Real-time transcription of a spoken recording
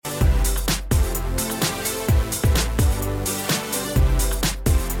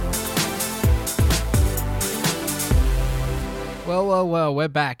Well, we're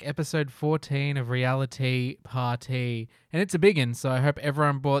back. Episode 14 of Reality Party. And it's a big one, so I hope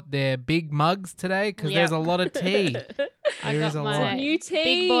everyone brought their big mugs today because there's a lot of tea. I got my new tea.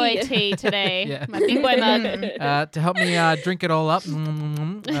 big boy tea today. Yeah. My big boy mug. To help me drink it all up,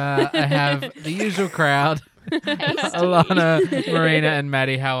 I have the usual crowd. Alana, Marina, and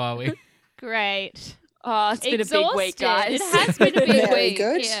Maddie. How are we? Great. Oh, it's been a big week, guys. It has been a big Very week.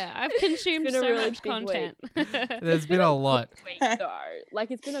 good. Yeah, I've consumed It's been a so really much big content. There's been a lot. week, though.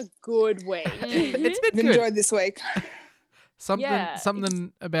 Like, it's been a good week. It's been I've good. enjoyed this week.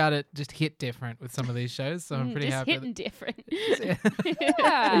 Something about it just hit different with some of these shows, so I'm pretty just happy. hitting different. Yeah.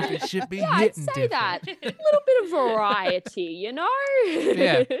 It should be Yeah, I'd hitting say different. that. A little bit of variety, you know?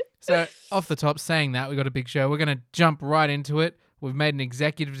 Yeah. So off the top, saying that, we got a big show. We're going to jump right into it. We've made an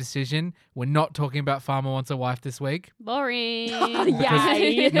executive decision. We're not talking about Farmer Wants a Wife this week. Boring.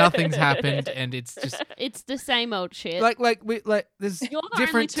 Yay. Nothing's happened, and it's just It's the same old shit. there's You're the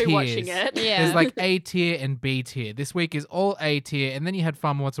different only two tiers. watching it. Yeah. There's like A tier and B tier. This week is all A tier, and then you had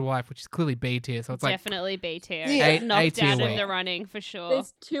Farmer Wants a Wife, which is clearly B tier. So it's like Definitely B tier. Yeah. Knocked A-tier out of week. the running for sure.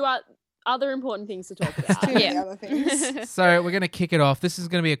 There's two other important things to talk about. Too many Yeah. other things. So we're going to kick it off. This is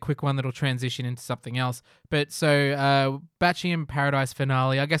going to be a quick one that'll transition into something else. But so Batchy in Paradise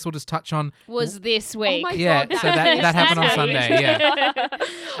finale, I guess we'll just touch on. Was this Oh week. my Yeah, God, so that happened on Sunday, yeah.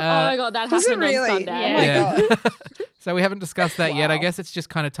 oh my God, that Was it happened on really? Sunday. Oh my God. So we haven't discussed that yet. I Wow. guess it's just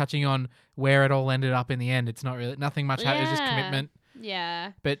kind of touching on where it all ended up in the end. It's not really nothing much. It was just Yeah. commitment.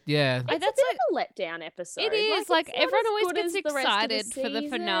 Yeah. But yeah, It's That's a bit of a letdown episode. It is like it's not everyone as always good gets as the rest of excited for the season.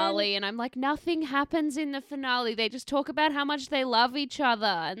 finale, and I'm like, nothing happens in the finale. They just talk about how much they love each other,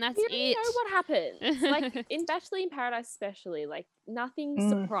 and that's We already it. know what happens. Like in Bachelor in Paradise, especially, like nothing Mm.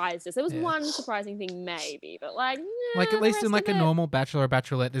 surprised us. There was Yeah. one surprising thing, maybe, but like, like nah, at least the in rest like a of it- normal Bachelor or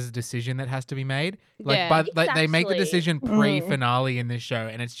Bachelorette, there's a decision that has to be made. Like Yeah. they make the Exactly. decision Mm. pre-finale in this show,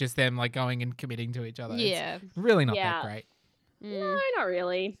 and it's just them like going and committing to each other. It's Yeah. really not Yeah. that great. No, not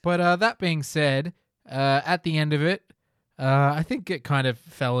really. But that being said, at the end of it, I think it kind of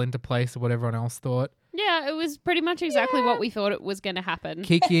fell into place of what everyone else thought. Yeah, it was pretty much exactly what we thought it was going to happen.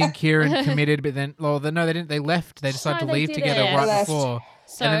 Kiki and Kieran committed, but then, no, they didn't. They left. They decided No, to they leave together didn't. right Left. before.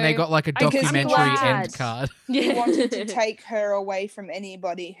 So, And then they got like a I'm documentary glad. end card. He wanted to take her away from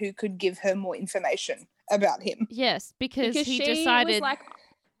anybody who could give her more information about him. yes, because he she decided was like,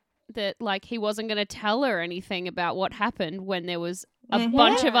 that like he wasn't going to tell her anything about what happened when there was a Mhm.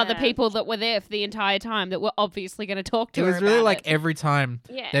 bunch of other Yeah. people that were there for the entire time that were obviously going to talk to It her was really about like it. every time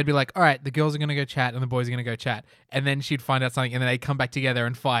yeah. they'd be like, all right, the girls are going to go chat and the boys are going to go chat. And then she'd find out something and then they'd come back together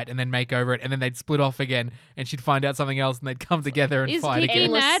and fight and then make over it. And then they'd split off again and she'd find out something else and they'd come together and Is fight Kiki again.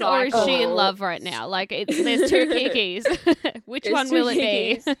 Endless mad or is she in cycle. love right now? Like there's two Kikis. Which There's one two will it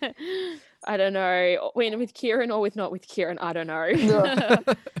be? I don't know. When with Kieran or with not with Kieran, I don't know.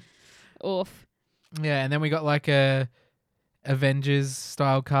 Oof. Yeah, and then we got like a Avengers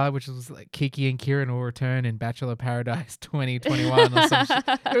style card, which was like Kiki and Kieran will return in Bachelor Paradise 2021 or some shit.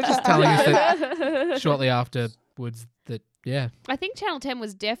 It was just telling us that shortly afterwards that, yeah. I think Channel 10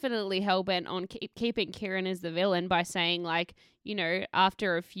 was definitely hell-bent on keeping Kieran as the villain by saying, like, you know,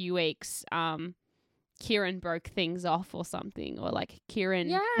 after a few weeks, Kieran broke things off or something, or like Kieran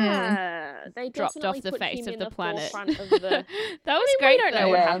Yeah, they dropped off definitely the put face him of in the planet. forefront of the- That was we great. don't know though.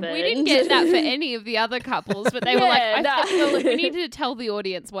 what Yeah. happened. We didn't get that for any of the other couples, but they were like, Yeah, I think, no. well, we needed to tell the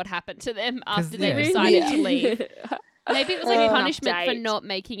audience what happened to them after they yeah. decided Yeah. to leave. Maybe it was like An punishment for update. not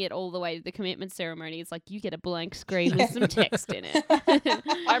making it all the way to the commitment ceremony. It's like you get a blank screen with some text in it.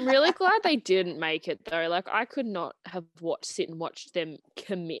 I'm really glad they didn't make it though. Like I could not have sit and watched them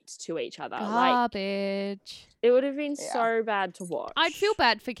commit to each other. Like Garbage. it would have been Yeah. so bad to watch. I'd feel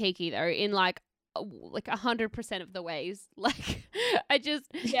bad for Kiki though, in like 100% of the ways. Like, I just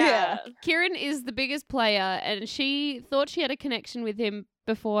Yeah. Kieran is the biggest player, and she thought she had a connection with him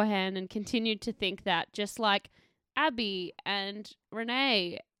beforehand, and continued to think that, just like Abby and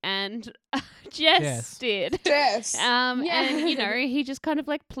Renee and Jess Yes. did. Jess. And Yeah. you know, he just kind of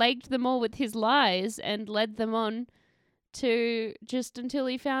like plagued them all with his lies and led them on to just until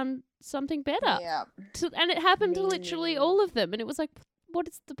he found something better. Yeah. And it happened to literally Meaning. all of them, and it was like, what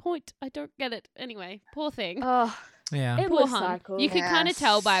is the point? I don't get it. Anyway, poor thing. Oh, Yeah. Poor endless hun. cycle. You could kind of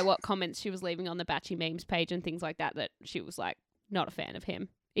tell Yes. by what comments she was leaving on the Batchy memes page and things like that she was like not a fan of him.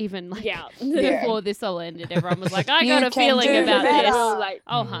 Even like Yeah. Yeah. before this all ended, everyone was like, I You got a can feeling do about better. this. Like,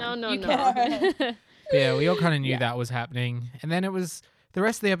 Oh, Mm. hun, no, you no. can. Yeah, we all kind of knew Yeah. that was happening. And then it was the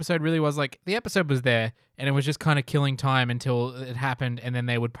rest of the episode really was like the episode was there and it was just kind of killing time until it happened, and then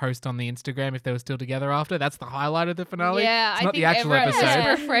they would post on the Instagram if they were still together after. That's the highlight of the finale. Yeah, it's I not think the actual everyone was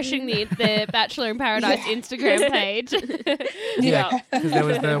episode. refreshing the Bachelor in Paradise Instagram page. Yeah, because there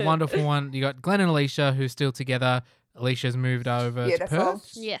was the wonderful one. You got Glenn and Alicia who's still together. Alicia's moved over to Beautiful.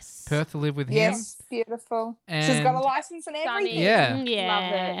 Perth. Yes. Perth to live with him. Yes, beautiful. She's got a And- license and Stunning. everything. Yeah.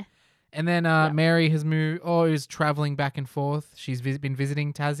 Yeah. it. And then Mary has moved, is traveling back and forth. She's been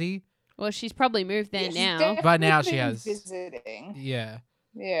visiting Tassie. Well, she's probably moved there She's now. By now she definitely has. visiting. Yeah.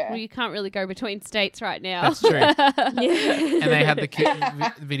 Yeah. Well, you can't really go between states right now. That's true. Yeah. And they had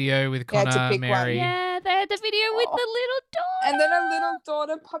the video with Yeah, to Connor, pick one. Mary. Yeah, they had the video with the little daughter. And then a little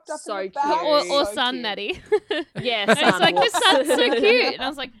daughter popped up So in the cute. back. Or So son, cute. Maddie. Yeah, And it's son. like, the son's so cute. And I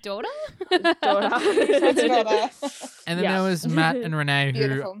was like, daughter? That's daughter. And then Yeah. there was Matt and Renee, who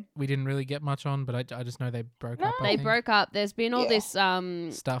Beautiful. we didn't really get much on, but I just know they broke up. I They think. broke up. There's been all Yeah. this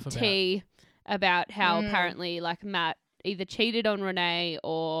Stuff about. tea about how Mm. apparently like Matt either cheated on Renee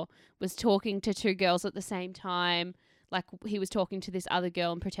or was talking to two girls at the same time. Like he was talking to this other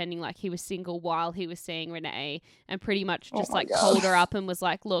girl and pretending like he was single while he was seeing Renee, and pretty much Oh just my like God. called her up and was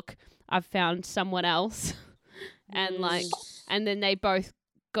like, "Look, I've found someone else." And like, and then they both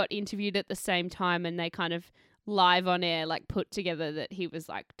got interviewed at the same time, and they kind of live on air like put together that he was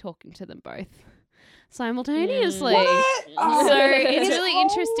like talking to them both simultaneously. What? Oh, So it's his really whole-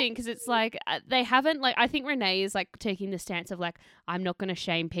 interesting because it's like they haven't like I think Renee is like taking the stance of like I'm not going to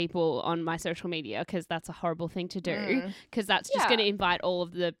shame people on my social media because that's a horrible thing to do Mm. because that's just Yeah. going to invite all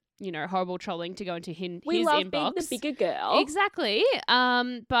of the horrible trolling to go into We his love inbox. being the bigger girl. Exactly.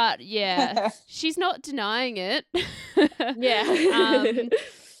 But yeah, she's not denying it. Yeah.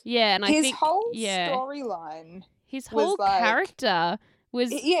 Yeah, and I His think whole yeah. storyline. his was whole like- character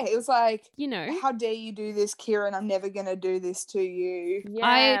was Yeah, it was like, how how dare you do this, Kieran? I'm never gonna do this to you.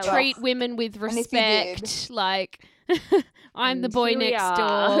 I Yeah, treat well, women with and if you did- respect. Like, I'm the And boy here we next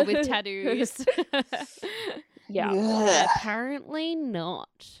are. door with tattoos. yeah. Ugh. Apparently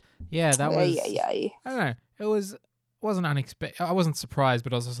not. Yeah, that was. Yeah. I don't know. It wasn't unexpected. I wasn't surprised,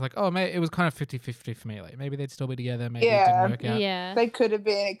 but I was just like, oh, it was kind of 50-50 for me. Like maybe they'd still be together. Maybe it Yeah. didn't work out. Yeah. They could have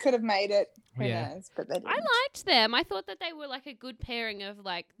been. It could have made it. Who Yeah. knows? But they didn't. I liked them. I thought that they were like a good pairing of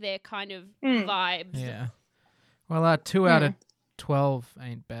like their kind of Mm. vibes. Yeah. Well, 2 out of 12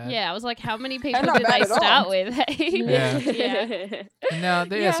 ain't bad. Yeah, I was like, how many people not did bad they at all. start with? Hey? Yeah. Yeah. And now,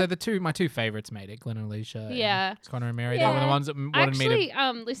 Yeah. so my two favorites made it, Glenn and Alicia. and Yeah. Connor and Mary. They were the Yeah. ones that I wanted me to.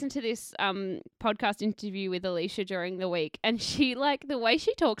 actually listened to this podcast interview with Alicia during the week, and she like the way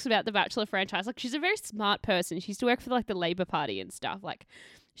she talks about the Bachelor franchise. Like she's a very smart person. She used to work for like the Labour Party and stuff. Like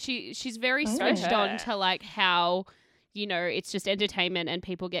she's very switched on her. to like how it's just entertainment and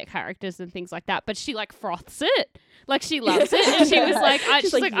people get characters and things like that. But she like froths it. Like she loves it, and she was like,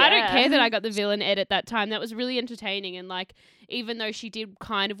 she's like, I don't yeah. care that I got the villain edit that time. That was really entertaining, and like, even though she did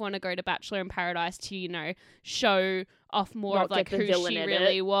kind of want to go to Bachelor in Paradise to show off more Not of like get the who villain she edit.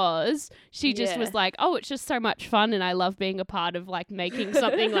 really was, she just Yeah. was like, oh, it's just so much fun, and I love being a part of like making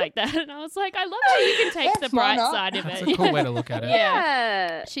something like that. And I was like, I love how you can take the Yes, why bright not? side of That's it. a cool way to look at it.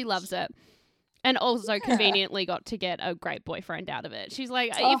 Yeah. She loves it. And also conveniently got to get a great boyfriend out of it. She's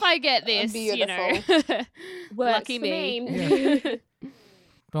like, Oh, if I get this, beautiful. Works lucky for me.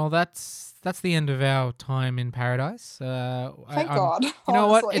 Well, that's the end of our time in paradise. Thank I'm- God. You know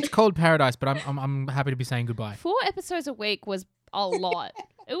what? honestly. It's called paradise, but I'm happy to be saying goodbye. 4 episodes a week was a lot.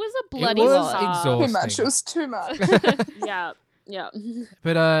 It was a It bloody was lot. too exhausting. much. It was too much. Yeah. Yeah.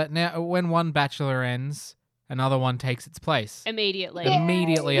 But now, when one bachelor ends, another one takes its place Immediately.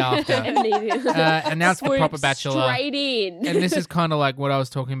 immediately after. And now it's the proper Swooped bachelor. Straight in. And this is kind of like what I was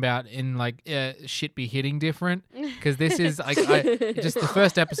talking about in like shit be hitting different, because this is like just the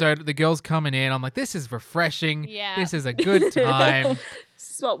first episode. The girls coming in, I'm like, this is refreshing. Yeah. This is a good time.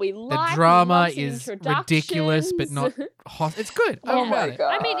 This is what we like. The drama lots of is ridiculous, but not introductions. It's good. Oh I'm my about it.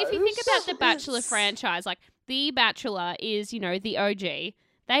 God. I mean, if you think about the Bachelor It's- franchise, like The Bachelor is, the OG.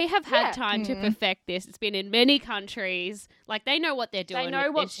 They have had Yeah. time to Mhm. perfect this. It's been in many countries. Like they know what they're doing. They know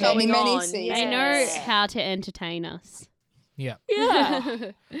with what's this shit. going Many on. seasons. They know Yes. how to entertain us. Yeah.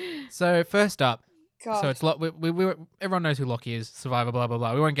 Yeah. So first up, God. so it's everyone knows who Lockie is. Survivor, blah blah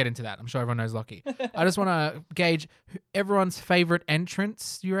blah. We won't get into that. I'm sure everyone knows Lockie. I just want to gauge everyone's favorite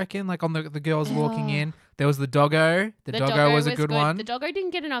entrance. You reckon? Like on the girls walking in, there was the doggo. The doggo was a good one. The doggo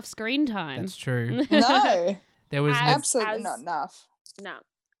didn't get enough screen time. That's true. No, There was As- absolutely as- not enough. No.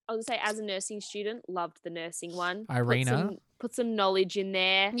 I would say as a nursing student, loved the nursing one. Irina. Put some knowledge in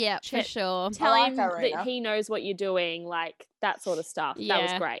there. Yeah, for Check- sure. Tell like him Irina. that he knows what you're doing, like that sort of stuff. That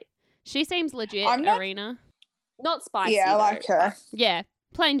was Yeah. great. She seems legit, I'm not- Arena. Not spicy. Yeah, I like though, her. Yeah,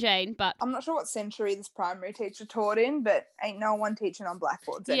 plain Jane, but I'm not sure what century this primary teacher taught in, but ain't no one teaching on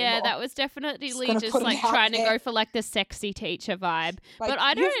blackboards anymore. yeah, that was definitely gonna just put it like out trying to there. go for like the sexy teacher vibe. Like, but I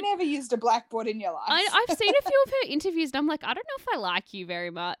You've don't. never used a blackboard in your life. I've seen a few of her interviews and I'm like, I don't know if I like you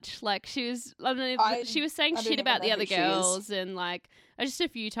very much. Like she was, I don't know, she was saying I don't shit even about the know other who she is. girls and like just a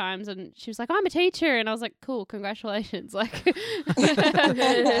few times, and she was like, I'm a teacher, and I was like, cool, congratulations. Like,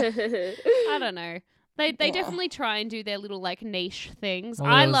 I don't know. They Yeah. definitely try and do their little like niche things.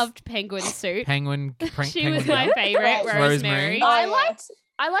 Well, I there was loved Penguin Suit. Penguin. She penguin was my girl. favorite, Rosemary. Rosemary. Oh, I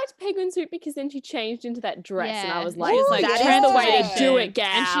yeah. liked Penguin Suit because then she changed into that dress, and I Yeah, was she like, was, like, that is the way to trendsetter. do it, gal.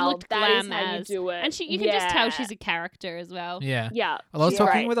 And she looked That is glam how you as. do it. And you can just tell Yeah. she's a character as well. Yeah. Yeah. Well, I was She's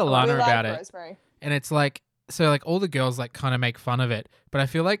talking great. with I Alana really like about it, Rosemary. and it's like, so like all the girls like kind of make fun of it, but I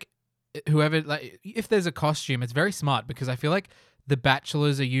feel like whoever, like, if there's a costume, it's very smart because I feel like the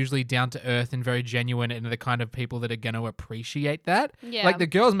bachelors are usually down to earth and very genuine and are the kind of people that are going to appreciate that. Yeah. Like the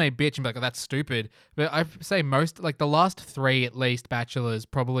girls may bitch and be like, oh, that's stupid. But I say most, like the last three at least bachelors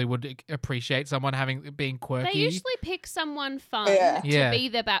probably would appreciate someone being quirky. They usually pick someone fun Yeah. to Yeah. be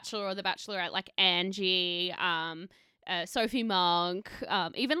the bachelor or the bachelorette, like Angie, Sophie Monk,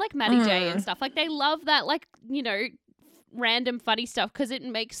 even like Maddie J and stuff. Like they love that, like, you know, random funny stuff because it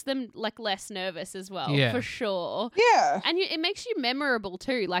makes them like less nervous as well, Yeah. for sure. Yeah. And it makes you memorable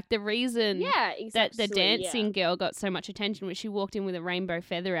too. Like the reason Yeah, that exactly. the dancing girl got so much attention was she walked in with a rainbow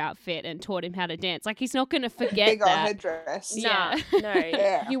feather outfit and taught him how to dance. Like he's not going to forget Big on that. her dress. Yeah. No,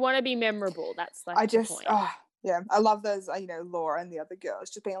 Yeah. you want to be memorable. That's like I the just, point. yeah, I love those, Laura and the other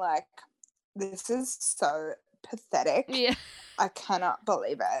girls just being like, this is so pathetic. Yeah. I cannot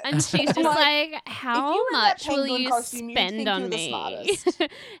believe it. And she's just Like, like, how you were in that much will penguin you costume, you'd spend think you on were the me? smartest.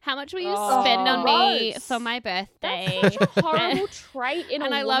 How much will you Oh, spend on me gross. for my birthday? That's such a horrible trait in a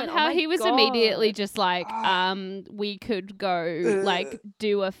And I woman. love Oh how my he was God. immediately just like, Ah. we could go like Ugh.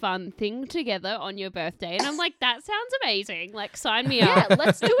 do a fun thing together on your birthday. And I'm like, that sounds amazing. Like, sign me Yeah, up.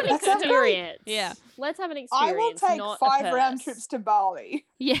 let's do an That sounds great. experience. Yeah. Let's have an I will experience. take not 5 round purse. trips to Bali.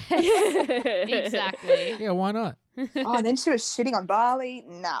 Yes, exactly. Yeah, why not? Oh, and then she was shitting on Bali.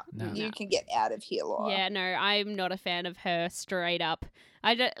 Nah, No. you can get out of here, Laura. Yeah, no, I'm not a fan of her straight up.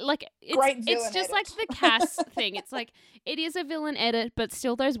 I don't like Great it's villain just edit. like the Cass thing. It's like it is a villain edit, but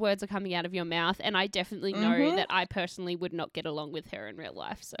still those words are coming out of your mouth, and I definitely know Mhm. that I personally would not get along with her in real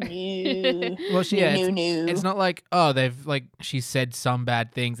life. So No. Well, she, yeah, it's no. not like, oh, they've like she's said some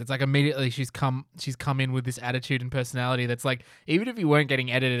bad things. It's like immediately she's come in with this attitude and personality that's like, even if you weren't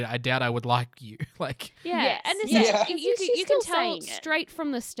getting edited, I doubt I would like you. Like, yeah, Yes, and it's yeah. like, you She's you can still tell saying it. straight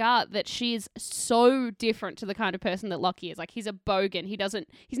from the start that she is so different to the kind of person that Lockie is. Like he's a bogan. He's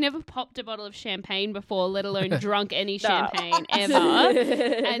never popped a bottle of champagne before, let alone drunk any champagne ever.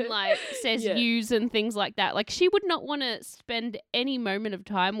 And like says Yeah. yous and things like that. Like she would not want to spend any moment of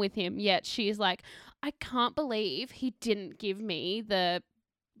time with him, yet she's like, I can't believe he didn't give me the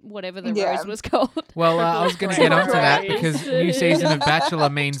whatever the Yeah. rose was called. well, I was going to Great. get onto that Rose. because new season of Bachelor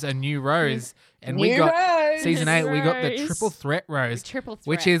means a new rose, and we got Rose. season 8. We got the Rose. triple threat rose. Triple threat,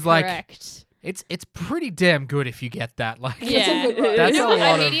 Which is like- correct. It's pretty damn good if you get that. Like, Yeah. good rose. That's a I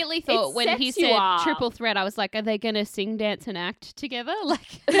lot of- immediately thought It when he sets you said up. triple threat, I was like, are they going to sing, dance, and act together?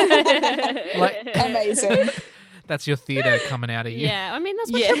 Like, Like- Amazing. that's your theater coming out of you. yeah, I mean,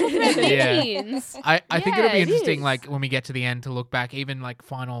 that's what Yeah. triple threat Yeah. means. I think it'll be Yeah, it interesting, is. like when we get to the end, to look back, even like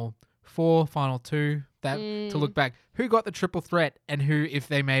final 4, final 2, that to look back, who got the triple threat and who, if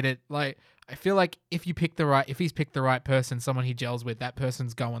they made it. Like, I feel like if he's picked the right person, someone he gels with, that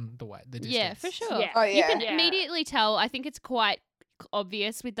person's going the distance. Yeah, for sure. Yeah. Oh, You yeah. can Yeah. immediately tell. I think it's quite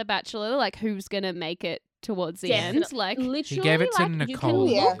obvious with The Bachelor, like who's going to make it towards the end. Definitely. Like, Literally, gave it to like, you Nicole.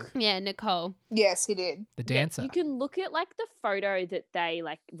 can Yeah. look yeah, Nicole. Yes, he did. The Yeah, dancer. you can look at like the photo that they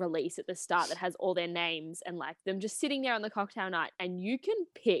like release at the start that has all their names and like them just sitting there on the cocktail night, and you can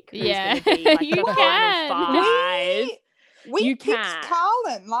pick who's Yeah, gonna be like you the can. final 5. We You picked can.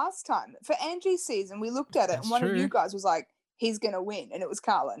 Carlin last time for Angie's season. We looked at it, That's and one of true. you guys was like, "He's gonna win," and it was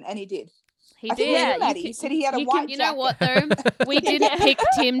Carlin, and he did. He I think did. even Yeah, you Maddie can- said he had a you white can- You know what jacket. though? We didn't Yeah. pick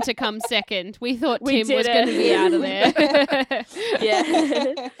Tim to come second. We thought We Tim was going to be out of there.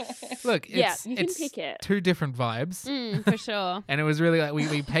 Yeah. Look, Yeah, it's, you can it's pick it. 2 different vibes. For sure. And it was really like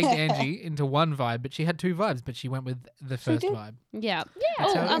we pegged Angie into one vibe, but she had 2 vibes, but she went with the first did. vibe. Yeah.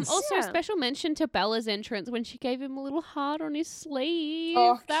 That's Oh, how it is. also Yeah. special mention to Bella's entrance when she gave him a little heart on his sleeve.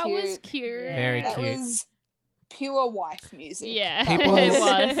 Oh, that was cute. cute. Very That cute. was pure wife music. Yeah, People- it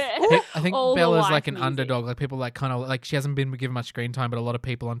was. I think All the Bella's wife like an music. underdog. Like people like kind of like she hasn't been given much screen time, but a lot of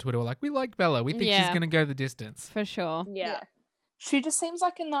people on Twitter were like, "We like Bella. We think she's Yeah. gonna go the distance." For sure. Yeah. She just seems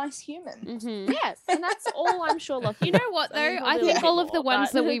like a nice human. Mm-hmm. Yes, and that's all I'm sure Lockie. You know what, though? He'll I do a think bit all of the more, ones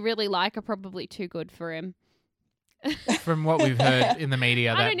but- that we really like are probably too good for him. From what we've heard in the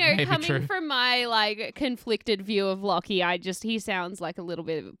media, I that don't know. may be Coming true. from my like conflicted view of Lockie, he sounds like a little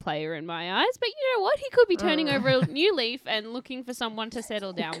bit of a player in my eyes. But you know what? He could be turning over a new leaf and looking for someone to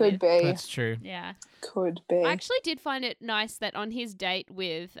settle down Could with. be. That's true. Yeah. Could be. I actually did find it nice that on his date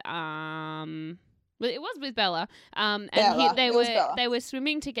with well, it was with Bella. And Bella. they It was Bella. were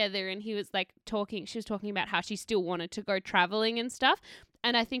swimming together, and he was like talking. She was talking about how she still wanted to go traveling and stuff.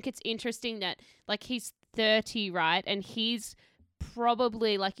 And I think it's interesting that like he's 30, right? And he's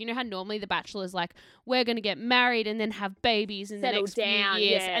probably like, you know how normally the Bachelor's like, we're going to get married and then have babies in Settle the next down, few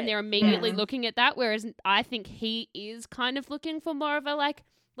years. yeah. And they're immediately Mhm. looking at that. Whereas I think he is kind of looking for more of a like,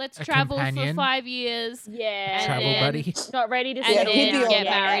 let's A travel companion. for 5 years. Yeah. Travel then- buddy. Not ready to And Settle settle then down, down get yet.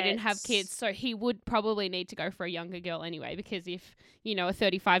 married and have kids. So he would probably need to go for a younger girl anyway, because if, you know, a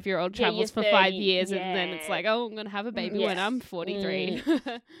 35-year-old Yeah, travels you're for 5 30, years and then it's yeah. like, oh, I'm going to have a baby when yeah. I'm 43.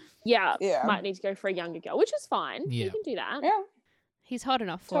 Yeah, Yeah. might need to go for a younger girl, which is fine. Yeah. You can do that. Yeah. He's hot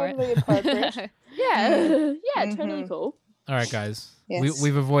enough for Totally it. appropriate. Yeah, yeah, totally Mhm. cool. All right, guys. Yes.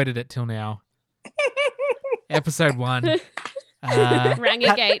 We've avoided it till now. Episode 1.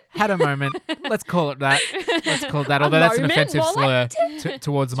 Rangagate. Had a moment. Let's call it that. Let's call it that. A Although that's an moment? offensive More slur like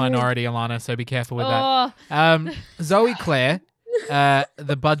towards the minority, Alana. So be careful with that. Oh, Zoe Claire,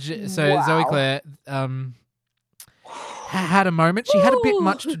 the budget. So Wow. Zoe Claire, had a moment. She had a bit Ooh.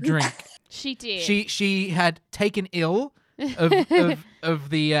 much to drink. she did. She had taken ill of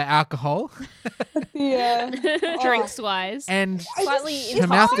the alcohol, Yeah. Drinks wise. and I Slightly just- her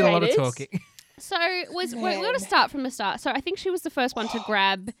mouth did a lot of intoxicated. talking. So we're going to Man. start from the start. So I think she was the first one to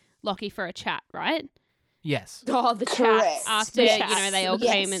grab Lockie for a chat, right? Yes. Oh, the Correct. chats. After, Yes. you know, they all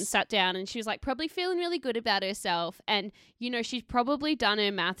came and Yes. sat down, and she was like probably feeling really good about herself. And, you know, she's probably done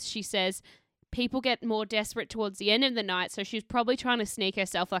her maths. She says people get more desperate towards the end of the night. So she's probably trying to sneak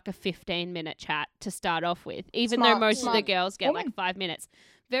herself like a 15-minute chat to start off with, even though Smart, most of the smart girls get woman. like 5 minutes.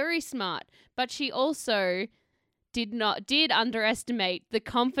 Very smart. But she also did underestimate the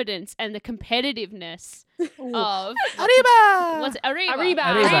confidence and the competitiveness of Arriba! what's it? Arriba.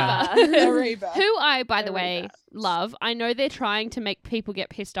 Arriba. Arriba. Who I, by the Arriba. way, love. I know they're trying to make people get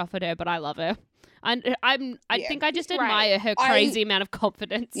pissed off at her, but I love her. I Yeah. think I just Right. admire her I- crazy amount of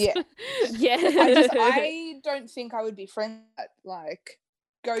confidence. Yeah. Yeah. I don't think I would be friends with that. Like,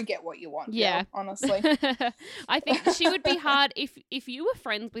 go get what you want. girl, Yeah. honestly. I think she would be hard if you were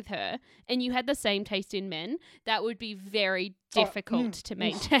friends with her and you had the same taste in men. That would be very difficult to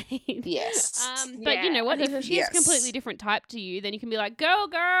maintain. Yes. But you know what? If she's Yes. a completely different type to you, then you can be like, "Go,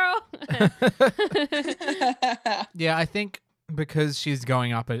 girl." Yeah, I think because she's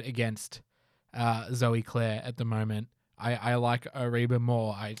going up against Zoe Claire at the moment, I like Ariba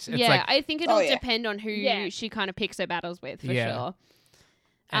more. It's yeah, like, I think it'll Oh, yeah. depend on who Yeah. she kind of picks her battles with, for Yeah. sure.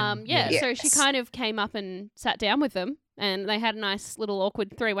 and, Yeah, yeah. so she Yes. kind of came up and sat down with them, and they had a nice little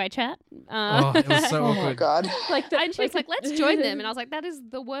awkward three-way chat. oh, it was so Oh my awkward. god. like the, And she was like, "Let's join them," and I was like, "That is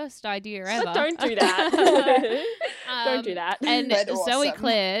the worst idea ever." Don't do that. Don't do that. And But Zoe awesome.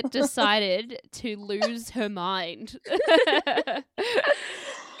 Claire decided to lose her mind.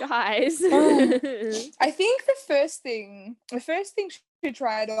 Guys. I think the first thing she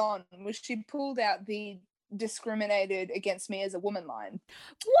tried on was she pulled out the discriminated against me as a woman line.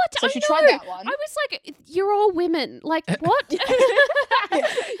 What? So I she know. tried that one. I was like, "You're all women. Like what?"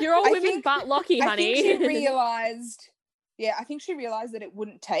 You're all I women think- but Lockie, I honey. think she realized. Yeah, I think she realized that it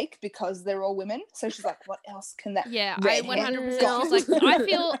wouldn't take because they're all women. So she's like, "What else can that?" Yeah, I redhead 100% got? was like,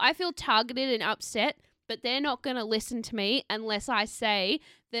 I feel targeted and upset, but they're not gonna listen to me unless I say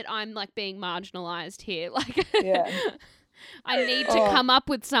that I'm like being marginalized here. Like, Yeah. I need to Oh, come up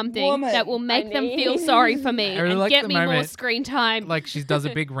with something that will woman. make them feel sorry for me I really and like get the me more moment, screen time. Like she does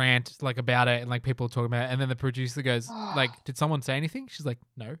a big rant like about it, and like people are talking about it, and then the producer goes, like, "Did someone say anything?" She's like,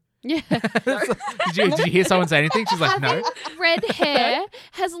 "No." yeah. did you hear someone say anything? She's like, "No." Red hair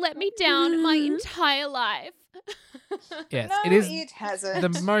has let me down my entire life. Yes, No, it is it hasn't.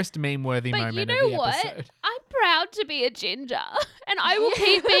 the most meme-worthy But moment you of know the what? episode. I'm proud to be a ginger, and I will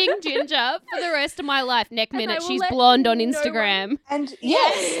keep being ginger for the rest of my life. Next And I minute, will she's let blonde on no one- Instagram. And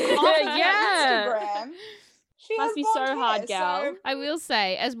Yes. yes, on her Yeah. Instagram, she Must has be so blonde hard, hair, gal. so- I will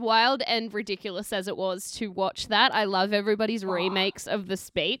say, as wild and ridiculous as it was to watch that, I love everybody's remakes of the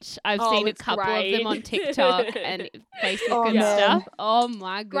speech. I've Oh, seen a it's couple of them great. on TikTok and Facebook Oh, and man. stuff. Oh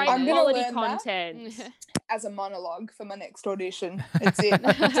my Great I'm goodness. gonna quality learn that. content. as a monologue for my next audition. It's it.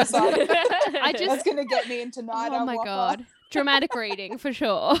 Decided. I That's just, gonna get me into night. oh my god. Dramatic reading for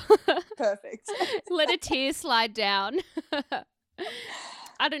sure. Perfect. Let a tear slide down.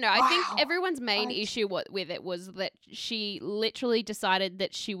 I don't know. I think Wow. everyone's main I- issue with it was that she literally decided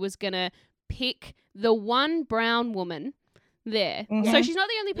that she was going to pick the one brown woman there. So Mhm. she's not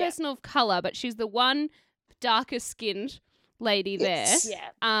the only Yeah. person of color, but she's the one darker skinned lady Yes. there.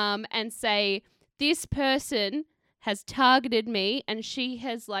 Yeah. And say, this person has targeted me and she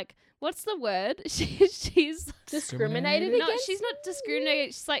has like, what's the word? She's Discriminated no, against. she's not discriminating.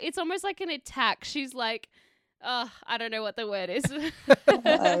 She's like, it's almost like an attack. She's like, I don't know what the word is.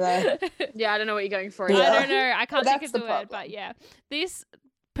 know. Yeah, I don't know what you're going for. Yeah. I don't know. I can't think That's of the the word, but problem. yeah. This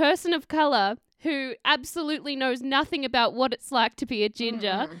person of color who absolutely knows nothing about what it's like to be a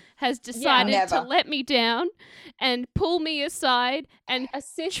ginger Mm. has decided to Never. let me down and pull me aside and A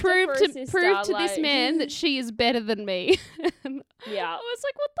sister prove for a to sister, prove to this like- man that she is better than me. And Yeah. I was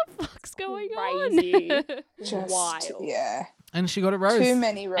like, what the fuck's going Crazy. on? Just, Wild. yeah. And she got a rose. Too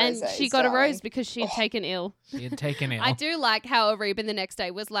many and roses. she got a darling. rose because she had Oh. taken ill. She had taken ill. I do like how Ariba the next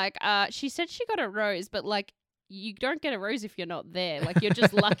day was like, she said she got a rose, but like, you don't get a rose if you're not there. Like, you're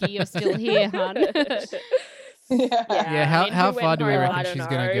just lucky you're still here, hun. Yeah. Yeah, I mean, how who far went do we home? I reckon don't she's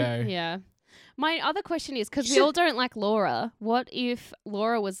going to know. go? Yeah. My other question is, because we all don't like Laura, what if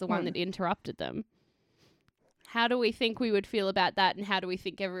Laura was the one Hmm. that interrupted them? How do we think we would feel about that, and how do we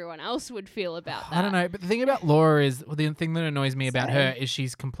think everyone else would feel about that? I don't know, but the thing about Laura is, well, the thing that annoys me about her Same. is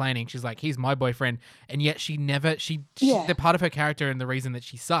she's complaining. She's like, he's my boyfriend, and yet she Yeah. the part of her character and the reason that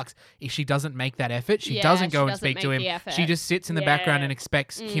she sucks is she doesn't make that effort. She Yeah, doesn't she go and doesn't speak to make him. the effort. She just sits in the background Yeah. and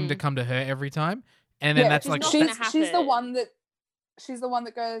expects him to Mm. come to her every time, and then Yeah, that's which is like not that- gonna she's the happen. one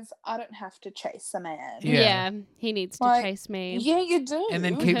that goes, I don't have to chase a man. Yeah. He needs to Like, chase me. Yeah, you do. and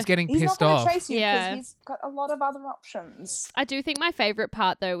then keeps getting he's pissed not off. gonna chase you because Yeah. he's got a lot of other options. I do think my favorite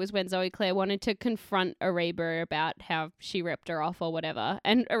part though was when Zoe Claire wanted to confront Ariba about how she ripped her off or whatever,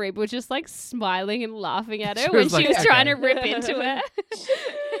 and Ariba was just like smiling and laughing at her She when was she like, was trying to "Okay." rip into her.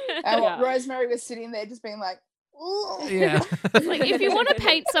 And Yeah. Rosemary was sitting there just being like, "Ooh." Yeah. Like, if you want to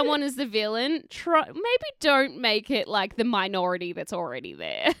paint someone as the villain, maybe don't make it like the minority that's already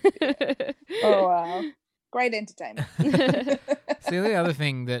there. Oh wow. Great entertainment. See, the other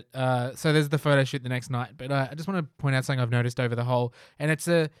thing that so there's the photo shoot the next night, but I just want to point out something I've noticed over the whole, and it's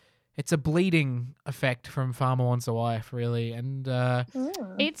a bleeding effect from Farmer Wants a Wife, really, and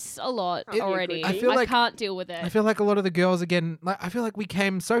It's a lot It- already. I feel like- can't deal with it. I feel like a lot of the girls again. Like, I feel like we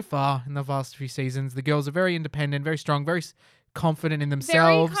came so far in the last few seasons. The girls are very independent, very strong, very confident in Very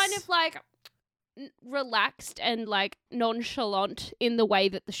themselves. kind of like relaxed and like nonchalant in the way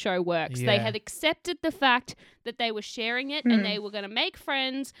that the show works. They Yeah. had accepted the fact that they were sharing it and they were going to make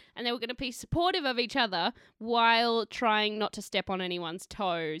friends and they were going to be supportive of each other while trying not to step on anyone's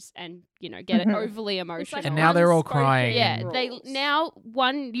toes and, you know, get Mhm. overly emotional. And now they're all unspoken crying. yeah, rules. they now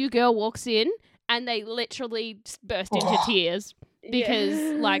one new girl walks in and they literally just burst into Oh. tears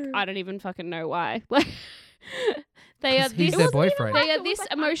because like I don't even fucking know why. Like they are 'Cause he's this their boyfriend. they It are was, this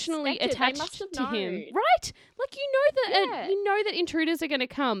like, emotionally unexpected. They attached must have to him, known. right? Like Yeah. you know that intruders are going to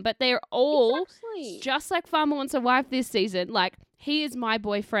come, but they're all Exactly. just like Farmer Wants a Wife this season. Like he is my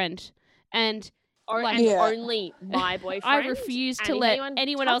boyfriend, and like- and Yeah. only my boyfriend. I refuse to and if let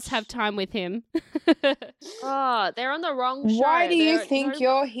anyone else touch- have time with him. Oh, they're on the wrong show. Why do you They're- think go,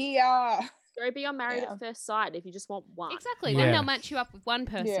 you're here? go be on Married Yeah. at First Sight if you just want one? Exactly. Yeah. Then they'll match you up with one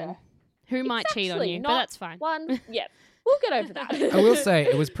person Yeah. who might cheat on Exactly, you, but not that's fine. One. Yeah, we'll get over that. I will say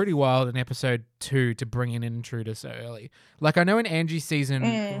it was pretty wild in episode 2 to bring in an intruder so early. Like, I know in Angie's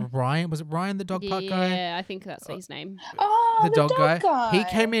season, Ryan, was it Ryan the dog park guy? Yeah, I think that's his name. Oh, The dog guy. He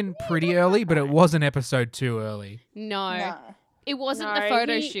came in pretty early, but it wasn't episode 2 early. No, No. it wasn't the No,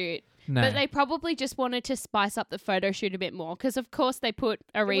 photo he- shoot. No. But they probably just wanted to spice up the photo shoot a bit more because, of course, they put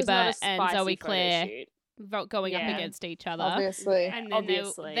It was not Ariba a and spicy Zoe photo Claire shoot. going up Yeah. against each other. Obviously. And then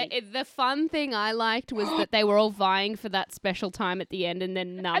Obviously. the fun thing I liked was that they were all vying for that special time at the end, and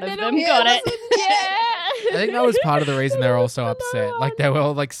then none And of then them all- got Yeah, it. Yeah. I think that was part of the reason they were all so upset. Like, they No. were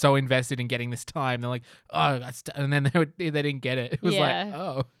all like so invested in getting this time. They're like, oh, and then they didn't get it. It was like, Yeah.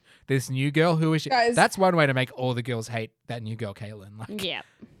 oh, this new girl, who is she? Guys- That's one way to make all the girls hate that new girl, Kaylin. Like, Yeah.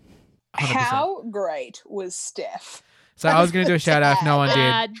 100%. How great was Steph? So I was going to do a shout out if no one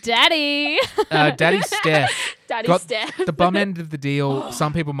did. Daddy. Daddy Steph, Daddy Got Steph. the bum end of the deal,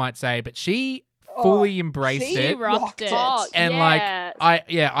 some people might say, but she fully embraced she it. rocked it. Oh, And, like,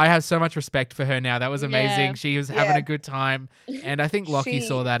 yes. I have so much respect for her now. That was amazing. Yeah. She was having Yeah. a good time. And I think Lockie She-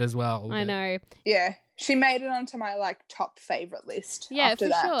 saw that as well. I but- know. Yeah, She made it onto my like top favorite list. Yeah, after for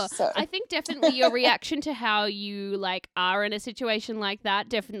that, sure. So. I think definitely your reaction to how you like are in a situation like that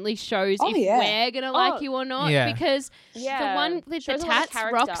definitely shows Oh, if yeah. we're gonna like Oh, you or not. Yeah. Because Yeah. the one with the Shows a lot of tats,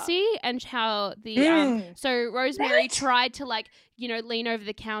 character. Roxy, and how the so Rosemary Right. tried to like, you know, lean over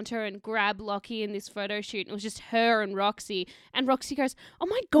the counter and grab Lockie in this photo shoot, and it was just her and Roxy. And Roxy goes, "Oh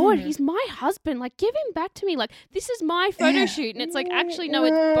my god, he's my husband! Like, give him back to me! Like, this is my photo shoot." And it's like, actually, no,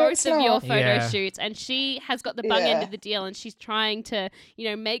 it's both It's of your not. photo Yeah. shoots, and she has got the bung end Yeah. of the deal, and she's trying to, you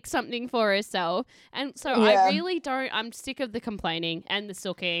know, make something for herself. And so Yeah. I really don't. I'm sick of the complaining and the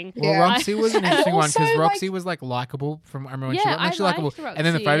sulking. Well, Yeah. Roxy was an interesting one because Also, Roxy like- was like likable from I remember when she Yeah, wasn't actually I likable. liked And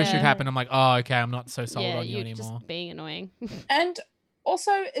then the Roxy, photo shoot yeah. happened. I'm like, oh, okay, I'm not so sold Yeah, on you you're anymore. just being annoying. And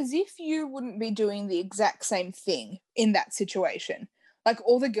also, as if you wouldn't be doing the exact same thing in that situation. Like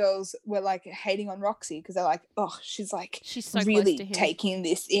all the girls were like hating on Roxy because they're like, oh, she's like She's so really close to him. taking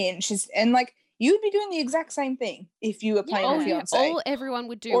this in. And like you'd be doing the exact same thing if you were playing Oh a yeah, fiance. all everyone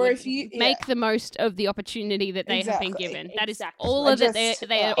would do Or would if you- make yeah. the most of the opportunity that they have been Exactly. given. That is Exactly. all I of it they just-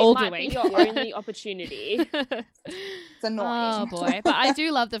 are it all Might doing. be your Yeah. only opportunity. It's annoying. Oh boy, but I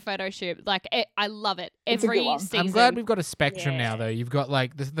do love the photo shoot. Like I love it It's a good every one. season. I'm glad we've got a spectrum now, Yeah. though. You've got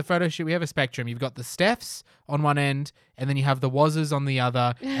like the photo shoot. We have a spectrum. You've got the Stephs on one end, and then you have the Wazzers on the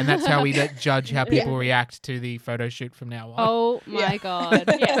other, and that's how we judge how people react to the photo shoot from now on. Oh my Yeah. god.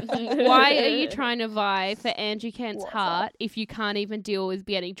 Yeah. Why are you trying to vie for Andrew Kent's What's heart if you can't even deal with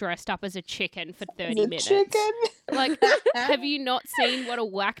getting dressed up as a chicken for 30 The minutes? chicken. Like, have you not seen what a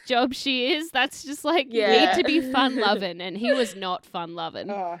whack job she is? That's just like, you Yeah. need to be fun loving, and he was not fun loving.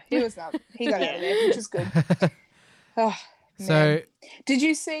 Oh, he was not. He got out of there, which is good. Oh, So man. Did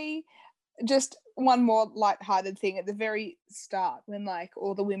you see just one more lighthearted thing at the very start when like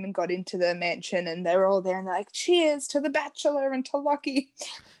all the women got into the mansion and they were all there and they're like, cheers to the Bachelor and to Lockie.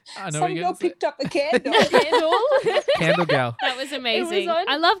 I know what Some you're girl gonna say. picked up the candle. Candle Girl. That was amazing. on-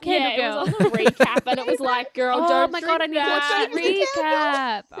 I love Candle yeah, Girl. it was on the recap, and it was like, "Girl, Oh don't my drink god, I need to watch that." the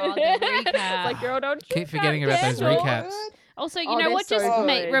recap. Oh, the recap. It's like, "Girl, don't Keep drink forgetting that about those candle." recaps. Also, you Oh, know they're what just so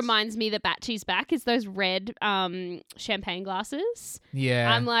good. reminds me that Batchy's back is those red champagne glasses.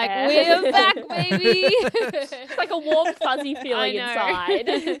 Yeah. I'm like, Yeah. we're back, baby. It's like a warm, fuzzy feeling I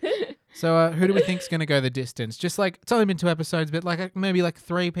know. inside. So who do we think's gonna go the distance? Just like it's only been 2 episodes, but like maybe like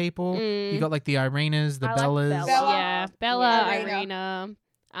 3 people. You got like the Irenas, the I like Bellas. Bella. Yeah, Bella, Yeah. Irina,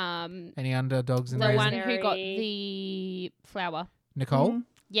 Any underdogs in the there? one who got Rosemary. the flower. Nicole. Mm.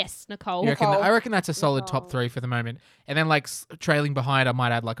 Yes, Nicole. You reckon, Nicole. I reckon that's a solid top Nicole. 3 for the moment. And then like trailing behind, I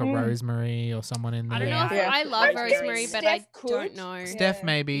might add like a Mm. Rosemary or someone in there. I don't know if Yeah. I love I reckon Rosemary, but I Steph don't could. know. Steph Yeah.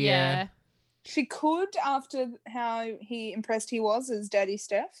 maybe. Yeah. She could after how he impressed he was as Daddy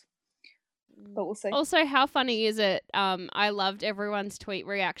Steph. But we'll see. Also, how funny is it? I loved everyone's tweet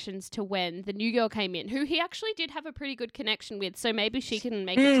reactions to when the new girl came in, who he actually did have a pretty good connection with. So maybe she can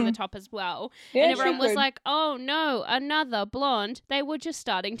make it to the top as well. Yeah, And she everyone was could. like, "Oh no, another blonde." They were just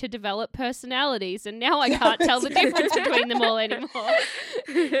starting to develop personalities, and now I can't tell the That's difference true. between them all anymore.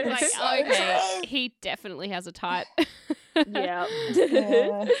 Like, So okay, true. he definitely has a type. Yeah.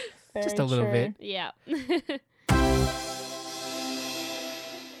 Yeah, Just very a little true. bit. Yeah.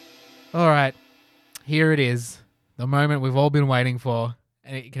 All right. Here it is. The moment we've all been waiting for.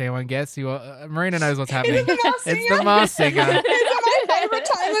 Can anyone guess? Marina knows what's happening. Is it the Masked It's Singer? the Masked Singer. Is it my favourite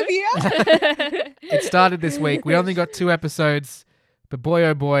time of year? It started this week. We only got 2 episodes, but boy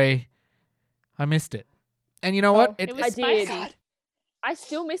oh boy, I missed it. And you know what? Oh, It was I did. spicy. I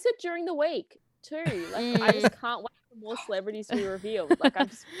still miss it during the week too. Like Mm. I just can't wait for more celebrities to be revealed. Like I'm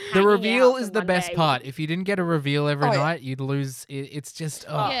just The hanging reveal out is for the one best day. part. If you didn't get a reveal every Oh, yeah. night, you'd lose. It's just.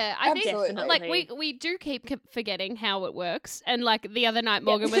 Oh. Yeah, I think Absolutely. like we do keep forgetting how it works. And like the other night,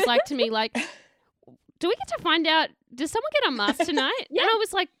 Morgan was like to me, like, "Do we get to find out? Does someone get unmasked tonight?" Yeah. And I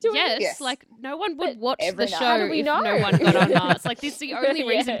was like, Do we? "Yes." Yes. Like no one would But watch every the night. show How do we if know? no one got unmasked. Like this is the only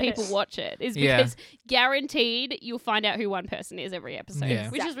reason Yeah. people watch it is Yeah. because guaranteed you'll find out who one person is every episode, Yeah.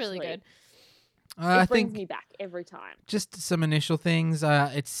 which is really Exactly. good. I It brings think me back every time. just some initial things.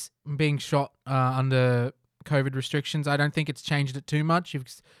 It's being shot under COVID restrictions. I don't think it's changed it too much.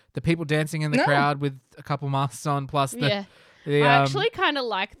 The people dancing in the No. crowd with a couple masks on, plus the, Yeah, the I actually kind of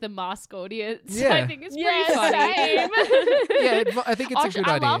like the mask audience. Yeah. I think it's pretty Yeah, funny. I think it's a good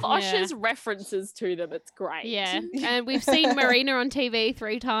I idea. love Yeah. Osher's references to them. It's great. Yeah, and we've seen Marina on TV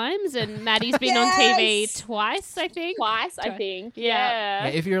 3 times, and Maddie's been on TV Yes! twice, I think. Twice, I Twice. think. Yeah. Yeah,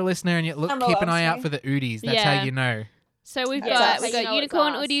 if you're a listener and you look, Emma keep an loves eye out me. for the Oodies. That's Yeah. how you know. So we've That's got us. we've You got know it's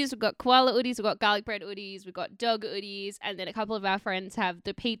unicorn us. hoodies, we've got koala hoodies, we've got garlic bread hoodies, we've got dog hoodies, and then a couple of our friends have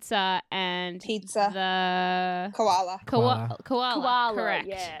the pizza and Pizza. the Koala. koala. Koala, Correct.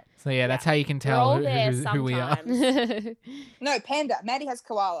 yeah. So yeah, that's how you can We're tell all there who we are. sometimes. No, panda. Maddie has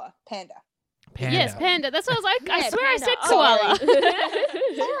koala. Panda. Panda. Yes, panda. That's what I was like. I Yeah, swear panda. I said Oh, koala.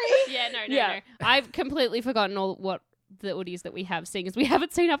 Sorry. Yeah, no. Yeah. I've completely forgotten all what the hoodies that we have, seeing as we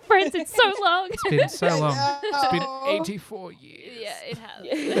haven't seen our friends in so long. It's been so long. It's been No. 84 years. Yeah, it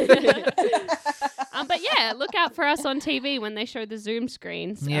has. Yeah. But yeah, look out for us on TV when they show the Zoom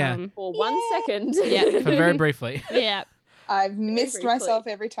screens. Yeah. For 1 second. Yeah. For very briefly. Yeah. I've missed briefly. myself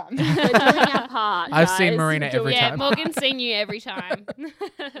every time. We're doing our part. I've seen guys. Marina We're doing every Yeah, time. Morgan's seen you every time.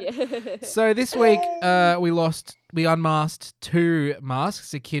 Yeah. So this week, we unmasked 2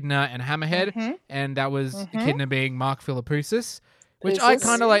 masks, Echidna and Hammerhead, Mhm. and that was Mhm. Echidna being Mark Philippoussis, which I Philippoussis.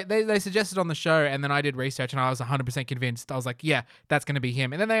 kind of like. They suggested on the show, and then I did research, and I was 100% convinced. I was like, yeah, that's going to be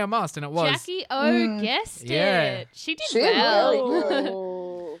him. And then they unmasked, and it was. Jackie O Mm. guessed Yeah. it. She did She did well. really good. Oh.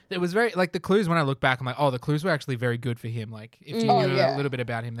 It was very like the clues. When I look back, I'm like, oh, the clues were actually very good for him. Like if you Oh, knew yeah. a little bit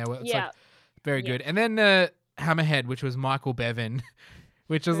about him, they were. It's Yeah. like very Yeah. good. And then Hammerhead, which was Michael Bevan,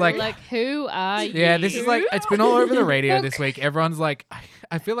 which was like, Who are you? yeah, this is like it's been all over the radio this week. Everyone's like,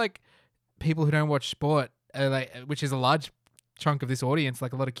 I feel like people who don't watch sport, like, which is a large chunk of this audience,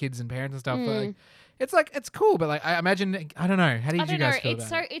 like a lot of kids and parents and stuff. Mm. Like, it's cool, but like I imagine, I don't know. How did I you don't know. guys feel It's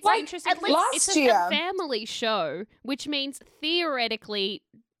about it? it's Like, interesting. at 'cause last it's a year- family show, which means theoretically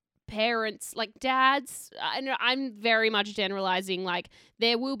parents, like dads, I know I'm very much generalizing, like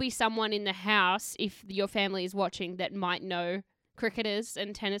there will be someone in the house if your family is watching that might know cricketers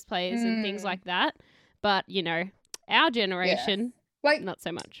and tennis players and things Mm. like that. But, you know, our generation, Like not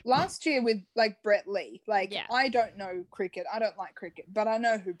so much. last year with like Brett Lee. Like Yeah. I don't know cricket. I don't like cricket, but I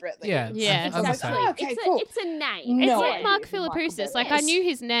know who Brett Lee Yeah, is. Yeah. It's like, Exactly. oh, okay, it's, cool. it's a name. It's No like idea Mark who Michael Philippoussis. Bevan Like I is. knew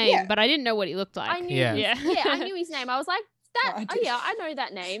his name, Yeah. but I didn't know what he looked like. I knew. Yeah. Yeah. Yeah, I knew his name. I was like, that. I Oh did. yeah, I know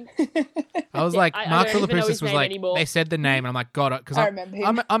that name. I was Yeah, like, I Mark don't even know Philippoussis his was name like, anymore. they said the name, and I'm like, got it, because I remember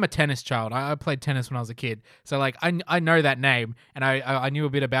him. I'm a tennis child. I played tennis when I was a kid, so like I know that name, and I knew a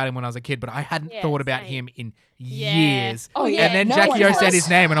bit about him when I was a kid, but I hadn't Yeah, thought about same. him in Yeah. years. Oh, yeah. And then no Jackie one O said has. his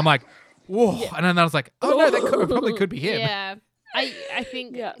name, and I'm like, whoa! Yeah. And then I was like, oh no, that probably could be him. Yeah. I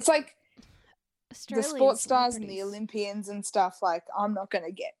think Yeah. It's like the Australian sports stars and the celebrities. Olympians and stuff. Like I'm not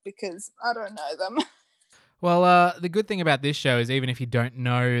gonna get because I don't know them. Well, the good thing about this show is even if you don't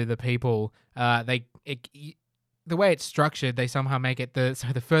know the people, the way it's structured, they somehow make it so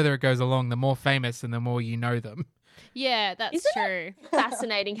the further it goes along, the more famous and the more you know them. Yeah, that's Isn't true.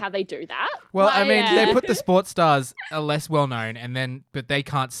 Fascinating how they do that. Well, I Like, mean, yeah. they put the sports stars are less well known, but they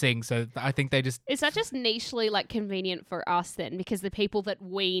can't sing, so I think they just. Is that just nichely like convenient for us then? Because the people that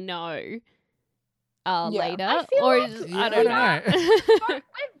we know are Yeah. later, I feel or like- is, Yeah, I don't know. we're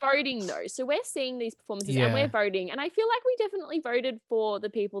voting though, so we're seeing these performances Yeah. and we're voting, and I feel like we definitely voted for the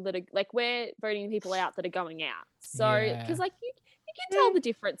people that are like we're voting the people out that are going out. So Yeah. because like you can tell the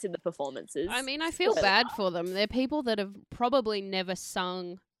difference in the performances. I mean, I feel But- bad for them. They're people that have probably never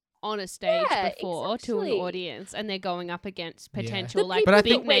sung on a stage Yeah, before to an exactly. audience, and they're going up against Yeah. potential The like But I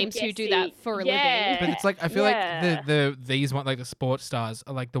big think- names who do that for a Yeah. living. But it's like I feel Yeah. like these one like the sports stars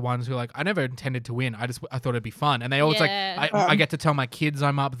are like the ones who are like I never intended to win. I thought it'd be fun, and they always Yeah. like I get to tell my kids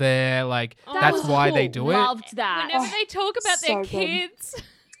I'm up there. Like Oh, That that's was why they cool. do it. Loved that. Whenever Oh, they talk about their so good. kids,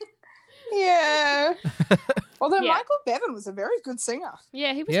 Yeah. Although Yeah. Michael Bevan was a very good singer.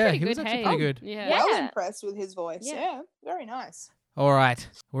 yeah, he was Yeah, pretty he good. was actually hey? pretty good. Yeah. Yeah. Well impressed with his voice. Yeah. Yeah, very nice. All right,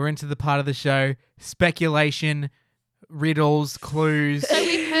 we're into the part of the show: speculation, riddles, clues. So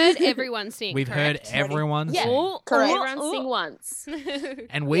we've heard everyone sing. We've heard correct? everyone Yeah. sing, Oh, Correct. oh, Everyone oh. sing once.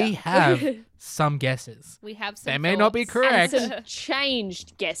 and we Yeah. have some guesses. We have some. They may not be thoughts. correct. And some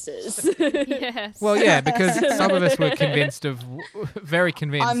changed guesses. Yes. Well, yeah, because some of us were convinced very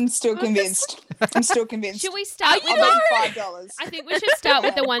convinced. I'm still convinced. I'm still convinced. Should we start with I'll the bet $5. I think we should start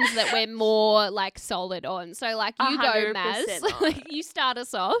with the ones that we're more like solid on. So like you go, 100% Maz. on. Like you start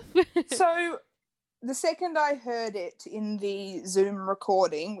us off. So the second I heard it in the Zoom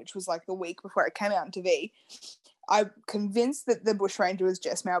recording, which was like the week before it came out on TV, I'm convinced that the bushranger was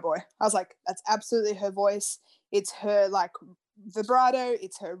Jess Mauboy. I was like, that's absolutely her voice. It's her like vibrato.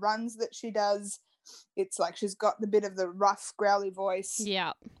 It's her runs that she does. It's like she's got the bit of the rough, growly voice.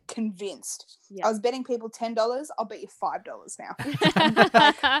 Yeah. Convinced. Yeah. I was betting people $10. I'll bet you $5 now.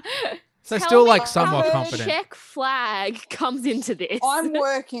 so Tell still me like how somewhat the confident. Check flag comes into this. I'm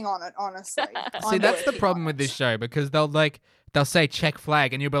working on it, honestly. See, I'm that's the working problem on with it. this show because they'll say check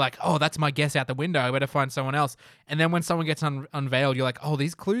flag and you'll be like, oh, that's my guess out the window. I better find someone else. And then when someone gets unveiled, you're like, oh,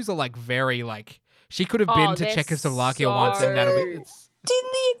 these clues are like very like She could have Oh, been to they're Czechoslovakia once, and that'll be. so- It's,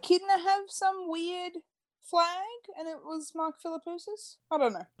 Didn't the echidna have some weird flag and it was Mark Philippoussis? I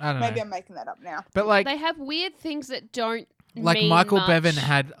don't know. I don't know. Maybe I'm making that up now. But like, They have weird things that don't like mean Michael much. Bevan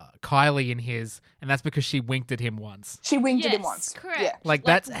had Kylie in his, and that's because she winked at him once. She winked at him Yes, once. correct. Yeah. Like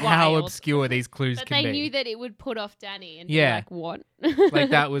that's how wild. obscure these clues But can they be. knew that it would put off Danny and Yeah. be like, what? Like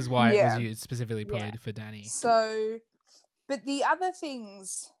that was why it Yeah. was used specifically probably Yeah. for Danny. So, but the other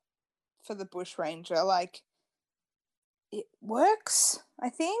things for the bushranger, like, it works, I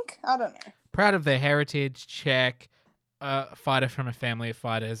think. I don't know. Proud of their heritage, check. Fighter from a family of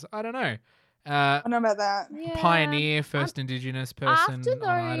fighters. I don't know. I don't know about that. Yeah. Pioneer, first Indigenous person after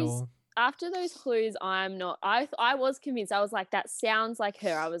on Idol. After those clues, I'm not. I was convinced. I was like, that sounds like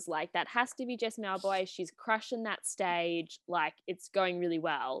her. I was like, that has to be Jess Mauboy. She's crushing that stage. Like, it's going really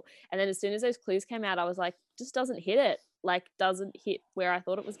well. And then as soon as those clues came out, I was like, just doesn't hit it. Like, doesn't hit where I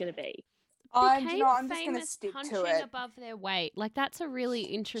thought it was going to be. I'm Became just gonna famous stick punching to it. above their weight. Like that's a really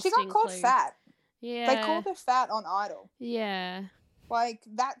She interesting. got called clue. fat. Yeah. They called her fat on Idol. Yeah. Like,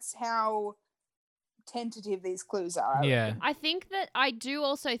 that's how tentative these clues are. I Yeah. reckon. I think that I do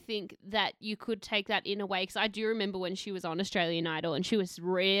also think that you could take that in a way because I do remember when she was on Australian Idol and she was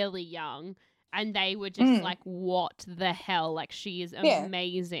really young and they were just like, what the hell? Like, she is Yeah.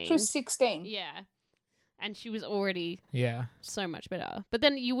 amazing. She was 16. Yeah. And she was already Yeah. so much better. But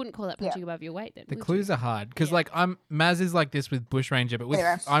then you wouldn't call that punching above your weight then. The would clues you? are hard because Yeah. like Maz is like this with Bushranger, but with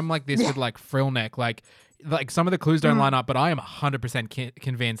Yeah. I'm like this with like Frillneck. Like some of the clues don't Mm. line up, but I am 100%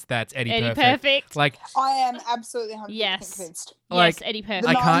 convinced that's Eddie, Eddie Perfect. Perfect. Like I am absolutely 100% Yes. convinced. like, yes, Eddie The Perfect.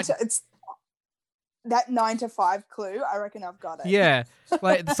 I nine can't- to, it's that 9 to 5 clue. I reckon I've got it. yeah,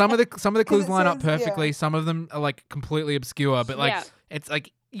 like some of the clues it line up says- yeah. perfectly. Some of them are like completely obscure, but like Yeah. it's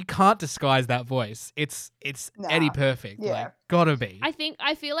like you can't disguise that voice. It's Eddie Nah. Perfect. Yeah. Like gotta be.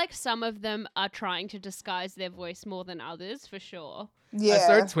 I feel like some of them are trying to disguise their voice more than others, for sure. Yeah. I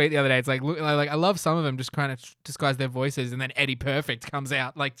saw a tweet the other day. It's like, look, like I love some of them just trying to disguise their voices, and then Eddie Perfect comes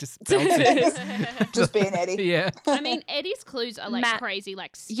out like just belts it. Just being Eddie. Yeah, I mean, Eddie's clues are like Matt- crazy,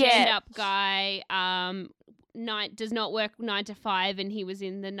 like Yeah. stand-up guy, does not work 9 to 5, and he was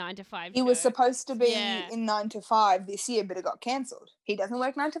in the 9 to 5. He was show. supposed to be Yeah. in 9 to 5 this year, but it got cancelled. He doesn't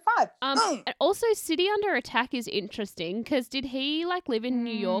work 9 to 5. And also, City Under Attack is interesting because did he like live in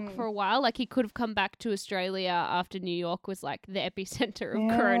New York for a while? Like he could have come back to Australia after New York was like the epicenter of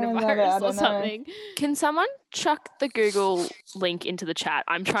Yeah, I coronavirus or don't know. something. Can someone chuck the Google link into the chat?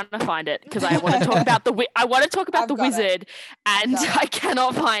 I'm trying to find it because I want to talk about the I want to talk about I've the got it. wizard, and Got it. I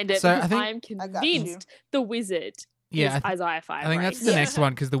cannot find it So I because think- I'm I got you. convinced the wizard yeah. is Isaiah Five. I think that's the Yeah. next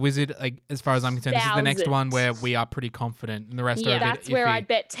one because the Wizard, like as far as I'm concerned, this is the next one Thousands. where we are pretty confident, and the rest Yeah. are a bit That's where iffy. I'd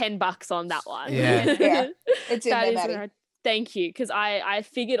bet $10 on that one. Yeah. Yeah. It's in That there, is Maddie. where thank you, because I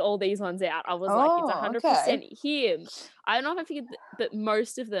figured all these ones out. I was like, Oh, it's 100% him. I don't know if I figured, but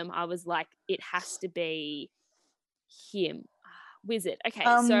most of them, I was like, it has to be him. Wizard. Okay,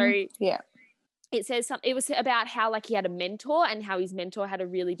 so yeah. it says something. It was about how like he had a mentor and how his mentor had a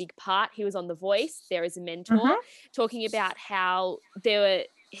really big part. He was on The Voice. There is a mentor Mhm. talking about how there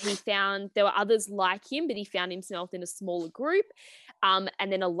were others like him, but he found himself in a smaller group, and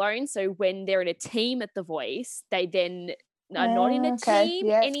then alone. So when they're in a team at The Voice, they then are not in a Okay, team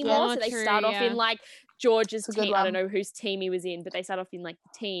yeah, anymore. yeah. So they True, start off yeah. in like George's It's a good team. I don't one. know whose team he was in, but they start off in like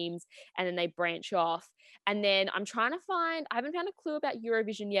the teams, and then they branch off. And then I'm trying to find, I haven't found a clue about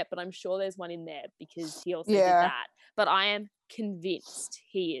Eurovision yet, but I'm sure there's one in there because he also did Yeah. that. But I am convinced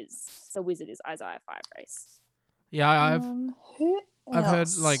he is. The Wizard is Isaiah Five Race. Yeah, Who I've heard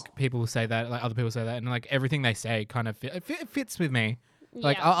else? like people say that, like other people say that, and like everything they say kind of it fits with me.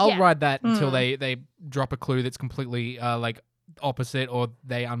 Like Yeah. I'll Yeah. ride that until Mm. they drop a clue that's completely like opposite, or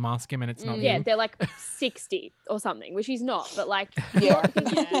they unmask him and it's not Mm. Yeah, him. they're like 60 or something, which he's not. But like, Yeah.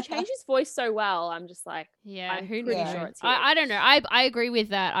 he changed his voice so well. I'm just like, Yeah, I'm who pretty knows? sure it's him. I don't know. I agree with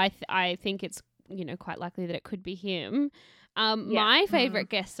that. I think it's quite likely that it could be him. Yeah. My favorite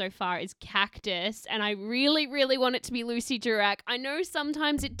guest so far is Cactus, and I really, really want it to be Lucy Durack. I know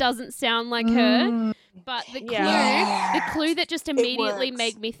sometimes it doesn't sound like her, Mm, but the clue, Yeah. the clue that just immediately works.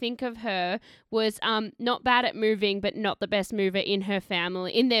 made me think of her was not bad at moving, but not the best mover in their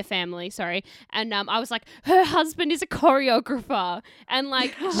family. Sorry, and I was like, her husband is a choreographer, and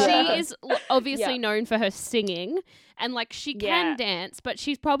like Yeah. she is obviously Yeah. known for her singing, and like she can Yeah. dance, but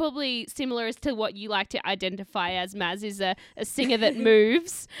she's probably similar as to what you like to identify as. Maz is a singer that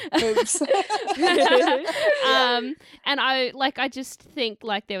moves. Oops. And I just think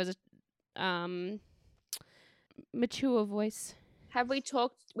like there was a mature voice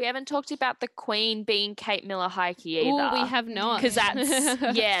We haven't talked about the Queen being Kate Miller-Heidke either. Oh, we have not. Because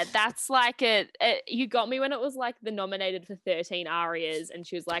that's like you got me when it was like the nominated for 13 arias, and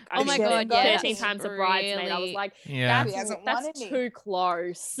she was like, Oh my She god, hasn't got yeah, 13 that's times a bridesmaid. I was really- like, Yeah. She hasn't won that's any. too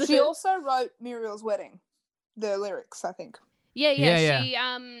close. She also wrote Muriel's Wedding, the lyrics, I think. Yeah. Yeah. She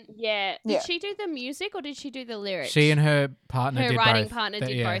yeah. did Yeah. she do the music or did she do the lyrics? She and her partner her did writing both. partner That-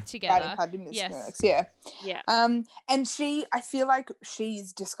 did yeah. both together. Writing part, music Yes. lyrics, yeah. Yeah. And I feel like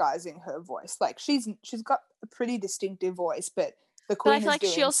she's disguising her voice. Like she's got a pretty distinctive voice, but the I Queen feel is like she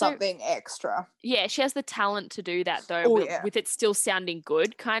doing also- something extra. Yeah, she has the talent to do that though, Oh, with, yeah. with it still sounding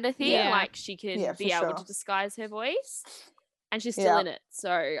good kind of thing. Yeah. Like she can Yeah, be for able sure. to disguise her voice. And she's still Yeah. in it.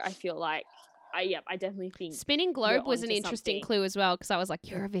 So I feel like I definitely think Spinning Globe was an onto interesting something. clue as well because I was like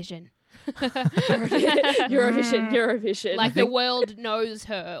Eurovision. Eurovision. Like the think- world knows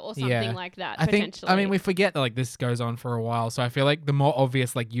her or something Yeah. like that. I think. potentially. I mean, we forget that like this goes on for a while, so I feel like the more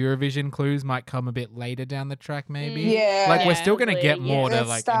obvious like Eurovision clues might come a bit later down the track, maybe. Yeah. Like we're Yeah. still gonna get Probably, more to yeah.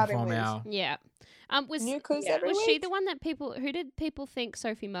 like Starting inform with- our. Yeah. Was New clues yeah. every was she week. the one that who did people think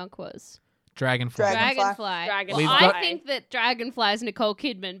Sophie Monk was? Dragonfly. Dragonfly. Dragonfly. We've Well, got- I think that Dragonfly is Nicole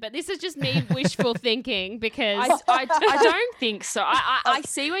Kidman, but this is just me wishful thinking because I don't think so. I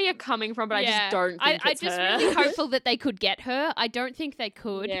see where you're coming from, but I just don't think I it's just her. really hopeful that they could get her. I don't think they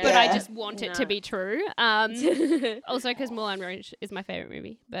could, Yeah. but I Yeah. just want it to No. be true. Also, because Moulin Rouge is my favorite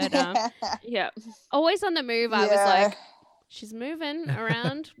movie. But yeah. Always on the Move, I was like, she's moving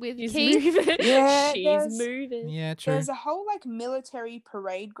around with She's Keith. moving. Yeah, She's there's- moving. Yeah, true. there's a whole like military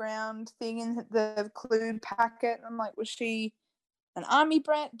parade ground thing in the clue packet. I'm like, was she an army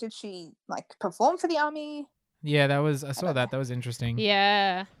brat? Did she like perform for the army? Yeah, that was. I saw don't that. That was interesting.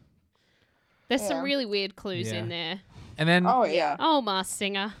 Yeah. There's some Yeah. really weird clues Yeah. in there. And then Oh yeah. Oh, Mars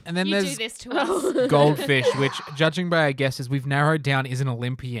Singer. and then You do there's this to us. Goldfish, which judging by our guesses, we've narrowed down is an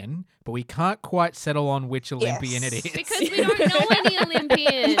Olympian, but we can't quite settle on which Olympian it Yes. is. Because we don't know any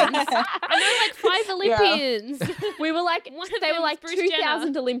Olympians. I know like 5 Olympians. We were like, One of they were them's like Bruce Jenner.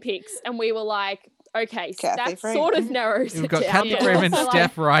 2000 Olympics, and we were like, okay, so Kathy that Freeman. sort of narrows We've it got down. Kathy Yeah. Freeman, So, like,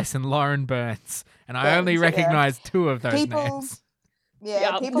 Steph Rice, and Lauren Burns, and I only Burns, yeah. recognise 2 of those People- names. Yeah,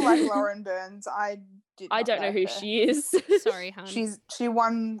 Yeah. people like Lauren Burns. I don't know who her. she is. Sorry, hon. She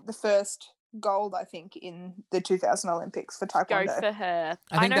won the first gold, I think, in the 2000 Olympics for Go Taekwondo. for her.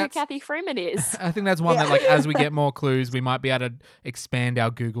 I I think know who that's- Kathy Freeman is. I think that's one Yeah. that, like, as we get more clues, we might be able to expand our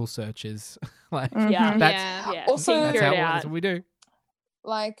Google searches. Like, Yeah. Mhm. That's- Yeah. Also- that's figure how it that's out. what we do.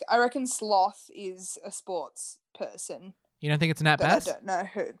 Like, I reckon Sloth is a sports person, You don't think it's Nat but Bass? I don't know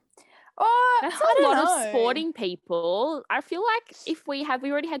who. Oh, That's I a don't lot know. of sporting people. I feel like if we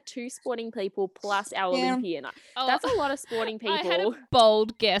already had 2 sporting people plus our Yeah. Olympian. Oh, That's a lot of sporting people. I had a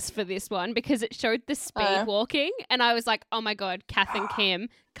bold guess for this one because it showed the speed Uh. walking, and I was like, "Oh my god, Kath and Kim,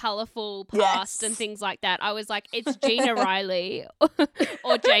 colorful past and Yes. things like that." I was like, "It's Gina Riley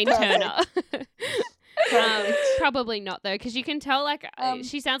or Jane Turner." Probably not though, because you can tell like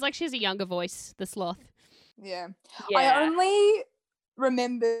she sounds like she has a younger voice. The sloth. Yeah. I yeah. only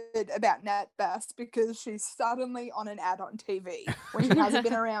remembered about Nat Bass because she's suddenly on an ad on TV when she hasn't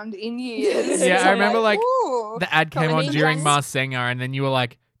been around in years. Yeah, So I I'm remember, like, ooh. The ad came I on mean, during yes. Mars Singer, and then you were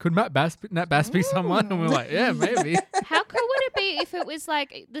like, could Nat Bass be someone? And we we're like, yeah, maybe. How cool would it be if it was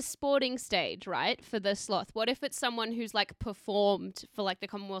like the sporting stage, right? For the sloth. What if it's someone who's like performed for like the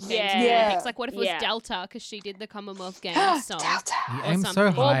Commonwealth Games? in the Yeah. Olympics? Like what if it was Yeah. Delta because she did the Commonwealth Games song? Delta. You Or aim so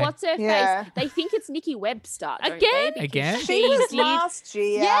something. Or high. what's her Yeah. face? They think it's Nikki Webster. Don't Again? They? Because Again? She was did- last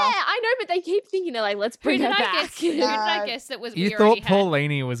year. Yeah, I know, but they keep thinking they're like, let's Who bring did her I back. guess? Who did I No. guess that was? You we thought already had?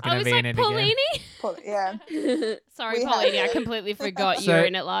 Paulini was I going to was be like in it Paulini. again. Yeah. Sorry, We Paulini. I had- completely forgot you So, were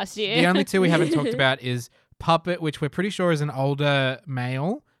in it last year. The only 2 we haven't talked about is Puppet, which we're pretty sure is an older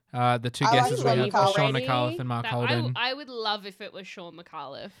male. The 2 I like guesses we Sean have are Sean McAuliffe. McAuliffe and Mark That- Holden. I would love if it was Sean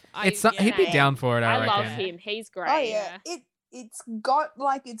McAuliffe. He'd be yeah. down for it, I I reckon. love him. He's great. Oh yeah. It's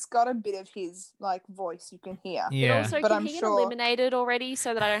got a bit of his like voice you can hear. But Yeah. also, But can I'm he get sure- eliminated already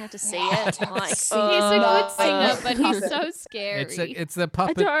so that I don't have to see Yeah, it? don't Like, see He's a No, good singer, but he's Puppet. so scary. It's a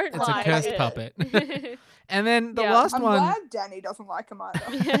puppet. don't It's like a cursed it. puppet. And then the Yeah. last I'm one, glad Danny doesn't like him either.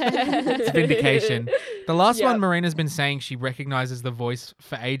 it's vindication. The last Yep. one, Marina's been saying she recognizes the voice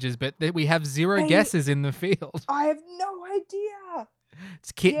for ages, but we have 0 Hey. guesses in the field. I have no idea.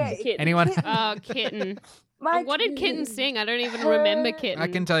 It's Kitten. Yeah, Kitten. Anyone? Kitten. Oh, Kitten. My What did Kitten sing? I don't even remember Kitten. I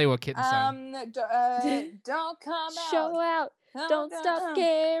can tell you what Kitten sang. Don't come Show out. out. Don't stop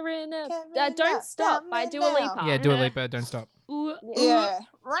caring. Caring Don't out. stop by Stop me Dua now. Lipa. Yeah, Dua Lipa, Don't Stop. Ooh, Yeah.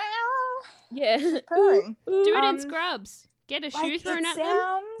 Yeah. Purring. do it in Um, Scrubs. Get a shoe Like, thrown it at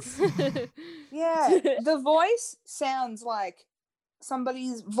them. sounds. Yeah, the voice sounds like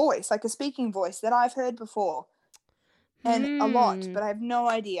somebody's voice, like a speaking voice that I've heard before, and a lot, but I have no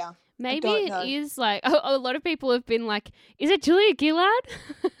idea. Maybe don't it know. is like a lot of people have been like, is it Julia Gillard?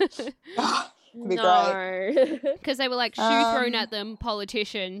 Ah, that'd be great. No. Because they were like shoe thrown Um, at them,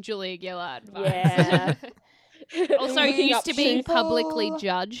 politician Julia Gillard. vibes. Yeah. Also, Beating used up to being people. publicly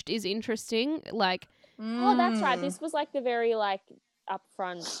judged is interesting. Like, Oh, that's right. Mm. This was like the very like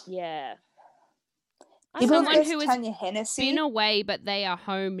upfront. Yeah. I People someone like who has Tanya Hennessy. been away, but they are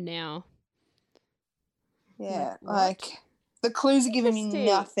home now. Yeah, what? like the clues are giving me Interesting.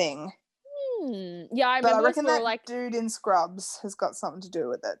 nothing. Yeah, I But I remember reckon we were that like. dude in Scrubs has got something to do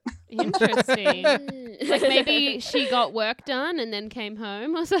with it. Interesting. Mm. Like maybe she got work done and then came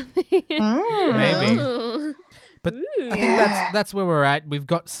home or something. Mm. Maybe. Oh. But Ooh. I think that's where we're at. We've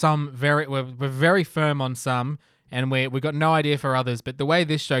got some we're very firm on some, and we've got no idea for others. But the way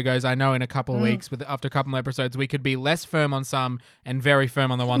this show goes, I know in a couple of weeks, after a couple of episodes, we could be less firm on some and very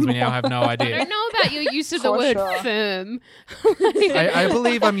firm on the ones we now have no I idea. don't know about your use of the For word sure. firm. I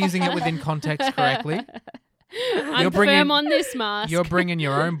believe I'm using it within context correctly. I'm You're bringing- firm on this mask. You're bringing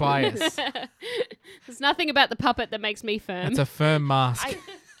your own bias. There's nothing about the puppet that makes me firm. It's a firm mask.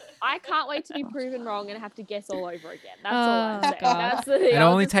 I can't wait to be proven wrong and have to guess all over again. That's all Oh, I'm saying. God. That's the thing. It I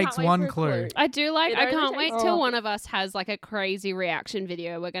only just can't takes wait one for a clue. I do like. It I only can't wait takes- till Oh. one of us has like a crazy reaction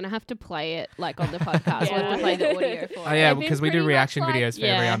video. We're gonna have to play it like on the podcast. We'll have to play the audio for Oh it. yeah, They've been because we do pretty much reaction like- videos for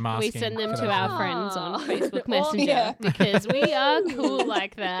every unmasking. we send them for to that our show. friends on Aw. Facebook Oh, Messenger yeah. because we are cool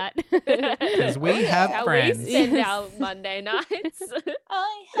like that. 'Cause we have How friends. we spend our Monday nights.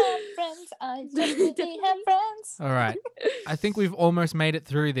 I have friends. I definitely have friends. All right, I think we've almost made it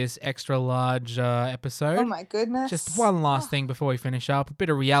through this extra large episode. Oh my goodness. Just one last thing before we finish up. A bit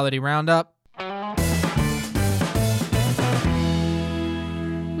of reality roundup.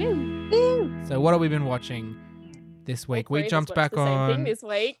 So what have we been watching this week? All three We of us jumped watched back the same thing on. this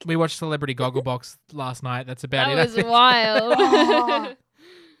week. We watched Celebrity Gogglebox last night. That's about That it. I was think. wild. Oh.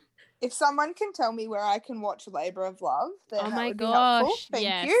 If someone can tell me where I can watch Labor of Love, then Oh that my would be helpful. gosh! Thank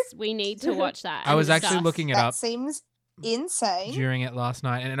Yes, you. we need to watch that. I was and actually stuff. looking it That up seems insane. during it last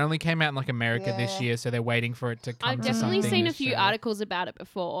night, and it only came out in like America this Yeah. year, so they're waiting for it to come I've to definitely something seen a to few show. articles about it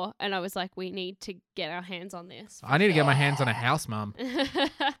before, and I was like, we need to get our hands on this. I need to get my hands on a house, Mum.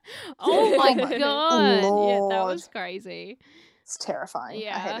 Oh my Oh my god! Yeah, that Lord. was crazy. It's terrifying. I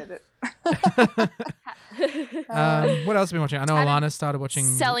Yeah. hated it. What else have we been watching? I know Had a Alana started watching.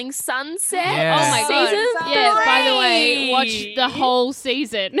 Selling Sunset. Yeah. Oh my god! Season Yeah. By the way, three. watch the whole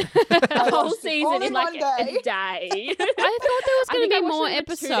season. The whole watched it season all in in like one day. a day. I thought there was I going think I to be watched more it in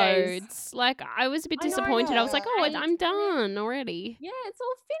 2 days. episodes. Like, I was a bit I know. disappointed. I was like, oh, I- I'm done already. Yeah, it's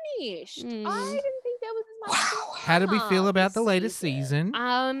all finished. Mm. I didn't think there was as much. Wow. How did we feel about this the latest season?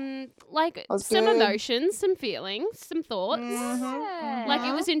 Like Was some good. emotions, some feelings, some thoughts. Mhm. Like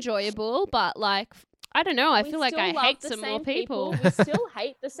it was enjoyable, but like I don't know. I We feel like still I love hate the some more same people. We still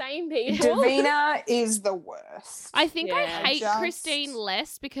hate the same people. Davina is the worst. I think I Yeah. hate Just- Christine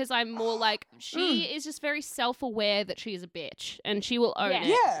less because I'm more like she is just very self-aware that she is a bitch and she will own Yeah.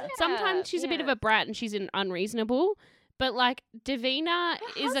 it. Yeah. Sometimes she's a bit of a brat and she's unreasonable, but like Davina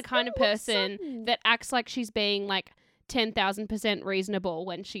is a kind of person that acts like she's being like 10,000% reasonable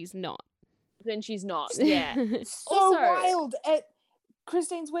when she's not. Then she's not. Yeah. So Also- wild at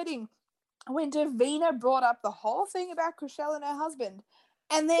Christine's wedding when Davina brought up the whole thing about Chriselle and her husband.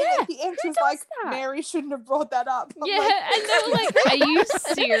 And then Yeah, at the end, who she's does like, that? Mary shouldn't have brought that up. I'm Yeah, like, and they were like, "Are you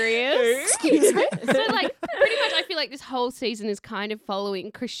serious?" Excuse me. So like pretty much I feel like this whole season is kind of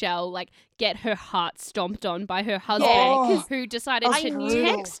following Chriselle like get her heart stomped on by her husband Yeah. who decided I to knew.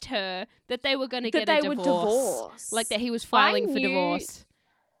 text her that they were going to That get a they would divorce. divorce. Like that he was filing for knew divorce.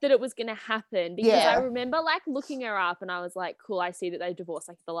 that it was going to happen because Yeah. I remember like looking her up and I was like, cool, I see that they divorced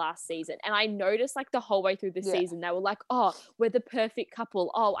like the last season. And I noticed like the whole way through the Yeah. season, they were like, oh, we're the perfect couple.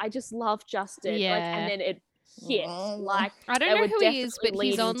 Oh, I just love Justin. Like, Yeah. and then it hit. Like, I don't they know were who he is, but definitely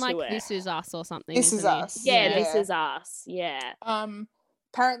he's on leaning like to it. This Is Us or something. This Is isn't he? Us. yeah, Yeah. This Is Us. Yeah.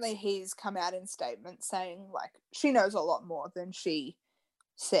 Apparently he's come out in statements saying like she knows a lot more than she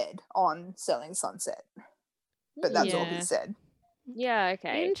said on Selling Sunset. But that's all Yeah. he said. Yeah,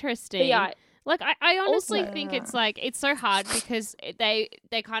 okay. Interesting. But yeah, Like I honestly Also- think it's like it's so hard because they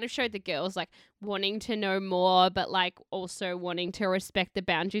kind of showed the girls like wanting to know more, but like also wanting to respect the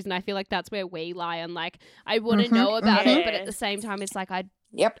boundaries, and I feel like that's where we lie on like I want to Mhm, know about it, but mhm. at the same time it's like I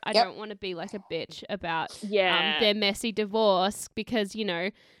Yep. don't want to be like a bitch about yeah. their messy divorce because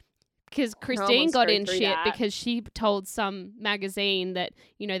because Christine wants to got go in through shit that. because she told some magazine that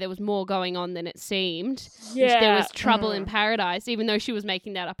there was more going on than it seemed. yeah. There was trouble in paradise, even though she was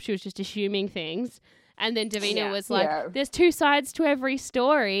making that up. She was just assuming things. And then Davina Yeah. was like, Yeah. there's two sides to every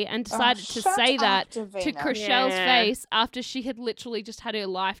story, and decided to shut say up, that to Davina. Chriselle's Yeah. face after she had literally just had her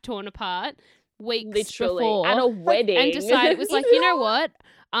life torn apart weeks Literally before. at a wedding. And decided, was like, you know what?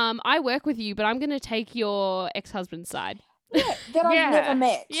 I work with you, but I'm going to take your ex-husband's side. Yeah, that I've Yeah. never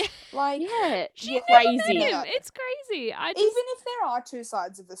met. Yeah. Like, Yeah, She crazy. Him. Yeah. It's crazy. I just, even if there are two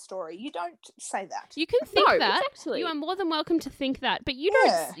sides of the story, you don't say that. you can think No, that. exactly. You are more than welcome to think that, but you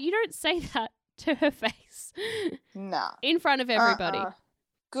Yeah. don't say that to her face Nah. in front of everybody.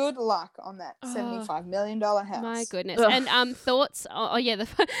 Good luck on that Oh, $75 million house. My goodness. Ugh. And thoughts? Yeah.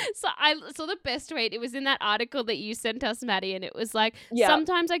 So I saw the best tweet. It was in that article that you sent us, Maddie, and it was like, Yeah.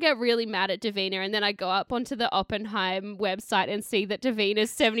 sometimes I get really mad at Davina, and then I go up onto the Oppenheim website and see that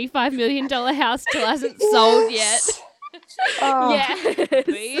Davina's $75 million house still hasn't sold yet. Oh,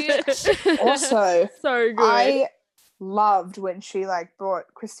 Yes. Also, So good. I loved when she like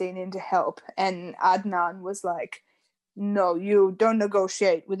brought Christine in to help, and Adnan was like, "No, you don't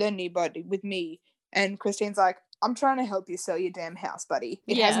negotiate with anybody, with me." And Christine's like, "I'm trying to help you sell your damn house, buddy.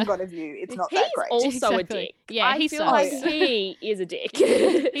 It Yeah. hasn't got a view. It's not He's that great." also a Exactly. dick. Yeah, I he feel sucks. like Oh, yeah. he is a dick.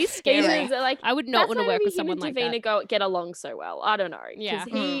 He's scary. He is, like, I would not that's want to why work maybe with him someone and like Davina that. get along so well. I don't know. Yeah.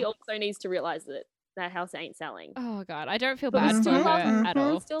 Because he also needs to realize that that house ain't selling. Oh God, I don't feel But we bad for still her love- at We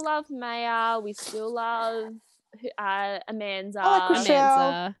all. still love Maya. We still love Amanda. I like Rochelle.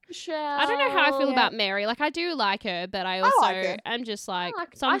 Amanda. Rochelle. I don't know how I feel Yeah. about Mary. Like, I do like her, but I also like her. am just like, I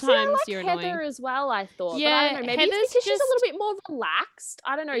sometimes see, I like you're Heather annoying. as well, I thought. Yeah, but I don't know. Maybe Heather's it's because she's a just- little bit more relaxed.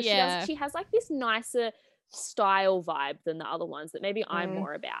 I don't know. Yeah. She has like this nicer style vibe than the other ones that maybe I'm Mm.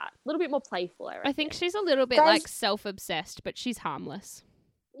 more about. A little bit more playful, I reckon. I think she's a little bit Guys- like self-obsessed, but she's harmless.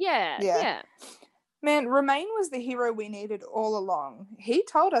 Yeah. Yeah. Man, Romain was the hero we needed all along. He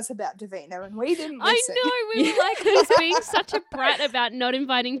told us about Davina and we didn't I listen. know, we were like, who's being such a brat about not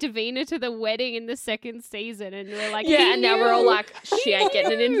inviting Davina to the wedding in the second season? And we're like, Yeah, he and now we're all knew. like, she ain't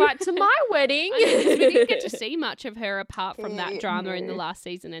getting an knew. invite to my wedding. I know, 'cause we didn't get to see much of her apart from that He drama in the knew. last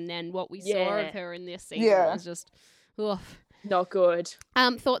season, and then what we saw Yeah. of her in this season Yeah. was just, oof. Not good.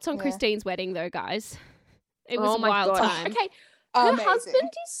 Thoughts on Yeah. Christine's wedding though, guys? It was Oh a my wild God. time. Okay, her Amazing. husband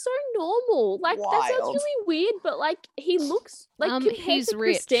is so normal. Like that sounds Wild. really weird, but like he looks like compared He's to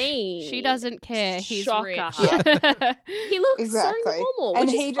rich. Christine. She doesn't care. He's Shocker. rich. He looks Exactly. so normal, And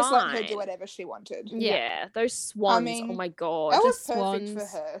which he is just let her fine. do whatever she wanted. Yeah. Yeah, those swans. mean, oh my God. That The was perfect for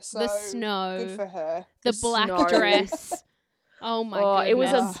swans, her. So the snow, good for her. the The black snow. dress. Oh my oh,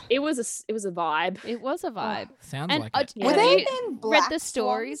 goodness. it was a vibe. It was a vibe. Sounds And like it. Yeah. Were have there you then black the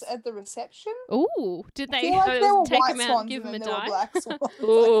stories? swans at the reception? Ooh, did I they feel like there were take white him out swans and give him and a then there were dime? black swans. I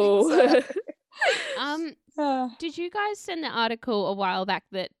Ooh. think so. Did you guys send the article a while back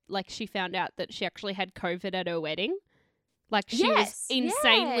that like she found out that she actually had COVID at her wedding? Like she was Yes,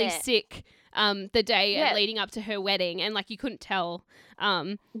 insanely yeah. sick the day Yeah. leading up to her wedding, and like you couldn't tell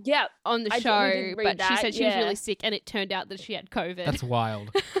Yeah, on the we show, did read but she that, said she was yeah. really sick, and it turned out that she had COVID. That's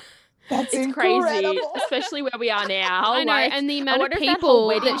wild. That's it's incredible. crazy, especially where we are now. I know, like, and the amount of wonder if that whole people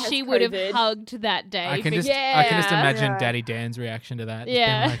wedding that has she would have COVID. hugged that day. I can for- just imagine Yeah. Daddy Dan's reaction to that. Just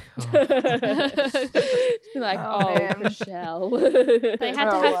Yeah. being like, oh. like, Oh, oh, man. Michelle. they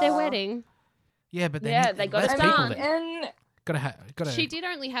had to Oh, have their wow. wedding. Yeah, but then Yeah, they got less it people done. there. And Gotta. She did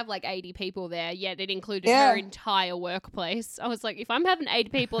only have like 80 people there, yet it included Yeah. her entire workplace. I was like, if I'm having 80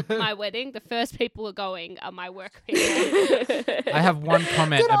 people at my wedding, the first people are going are my work people. I have one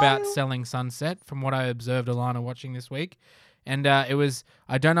comment Good on about you. Selling Sunset from what I observed Alana watching this week. And it was,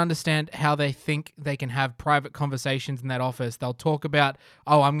 I don't understand how they think they can have private conversations in that office. They'll talk about,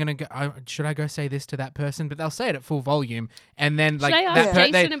 oh, I'm going to go, should I go say this to that person? But they'll say it at full volume. And then, Should like, I that ask per-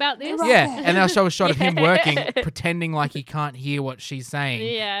 Jason about this? Right. yeah, and they'll show a shot of him Yeah. working, pretending like he can't hear what she's saying.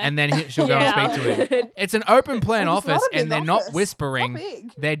 Yeah. And then she'll go Yeah. and speak to him. It's an open plan Well, it's not office, a big and they're not office. It's whispering. not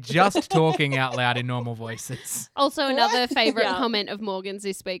big. They're just talking out loud in normal voices. Also, another favorite Yeah. comment of Morgan's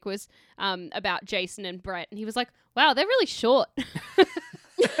this week was about Jason and Brett. And he was like, wow, they're really short.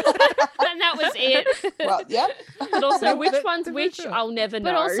 And that was it. Well, yep. But also, which That- one's that's which, true. I'll never know.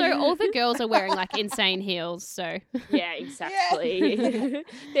 But also, all the girls are wearing like insane heels. So yeah, exactly.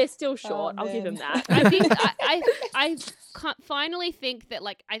 They're still short. Oh, I'll give man. them that. I think I finally think that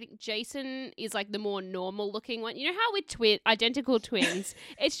like I think Jason is like the more normal looking one. You know how with identical twins,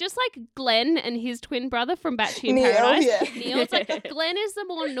 it's just like Glenn and his twin brother from Bachelor in Neil, Paradise. yeah. Neil's like Glenn is the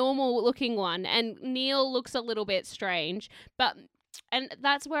more normal looking one, and Neil looks a little bit strange, but. And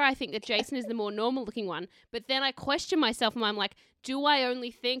that's where I think that Jason is the more normal looking one. But then I question myself and I'm like, do I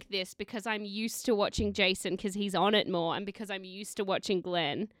only think this because I'm used to watching Jason because he's on it more and because I'm used to watching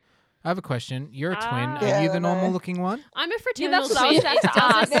Glenn? I have a question. You're a twin. Ah. Are Yeah, you the I know. normal looking one? I'm a fraternal that's what I twin. was about It to doesn't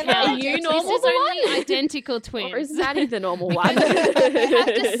ask. count. Are you This normal is the only one? identical twins. Or is Maddie the normal one? You have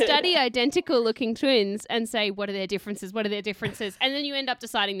to study identical looking twins and say, what are their differences? What are their differences? And then you end up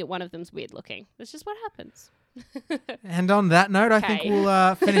deciding that one of them's weird looking. That's just what happens. And on that note, I think Okay.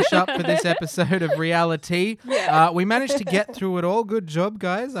 we'll finish up for this episode of Reality. Yeah. We managed to get through it all. Good job,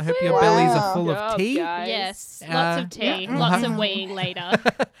 guys. I hope your Wow. bellies are full Good of job, tea. guys. Yes. Uh, Lots of tea. yeah. Lots of weeing later.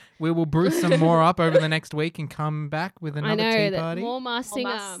 We will brew some more up over the next week and come back with I another know tea that party. more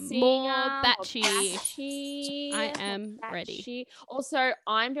Marsinger, more batchy. I am ready. Batchy. Also,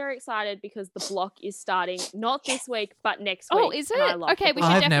 I'm very excited because the block is starting not this week, but next Oh, week. is and I it? love Okay, the we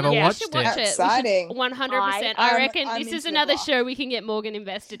block. should I've never definitely watched we should watch it. it. Exciting. 100%. I reckon I'm this is into the another block. show we can get Morgan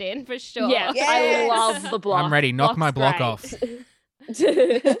invested in for sure. Yeah, Yes. I love the block. I'm ready. Knock my block Block's off. great.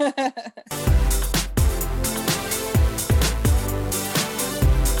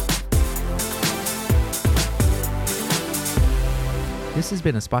 This has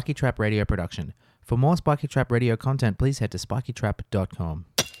been a Spiky Trap Radio production. For more Spiky Trap Radio content, please head to spikytrap.com.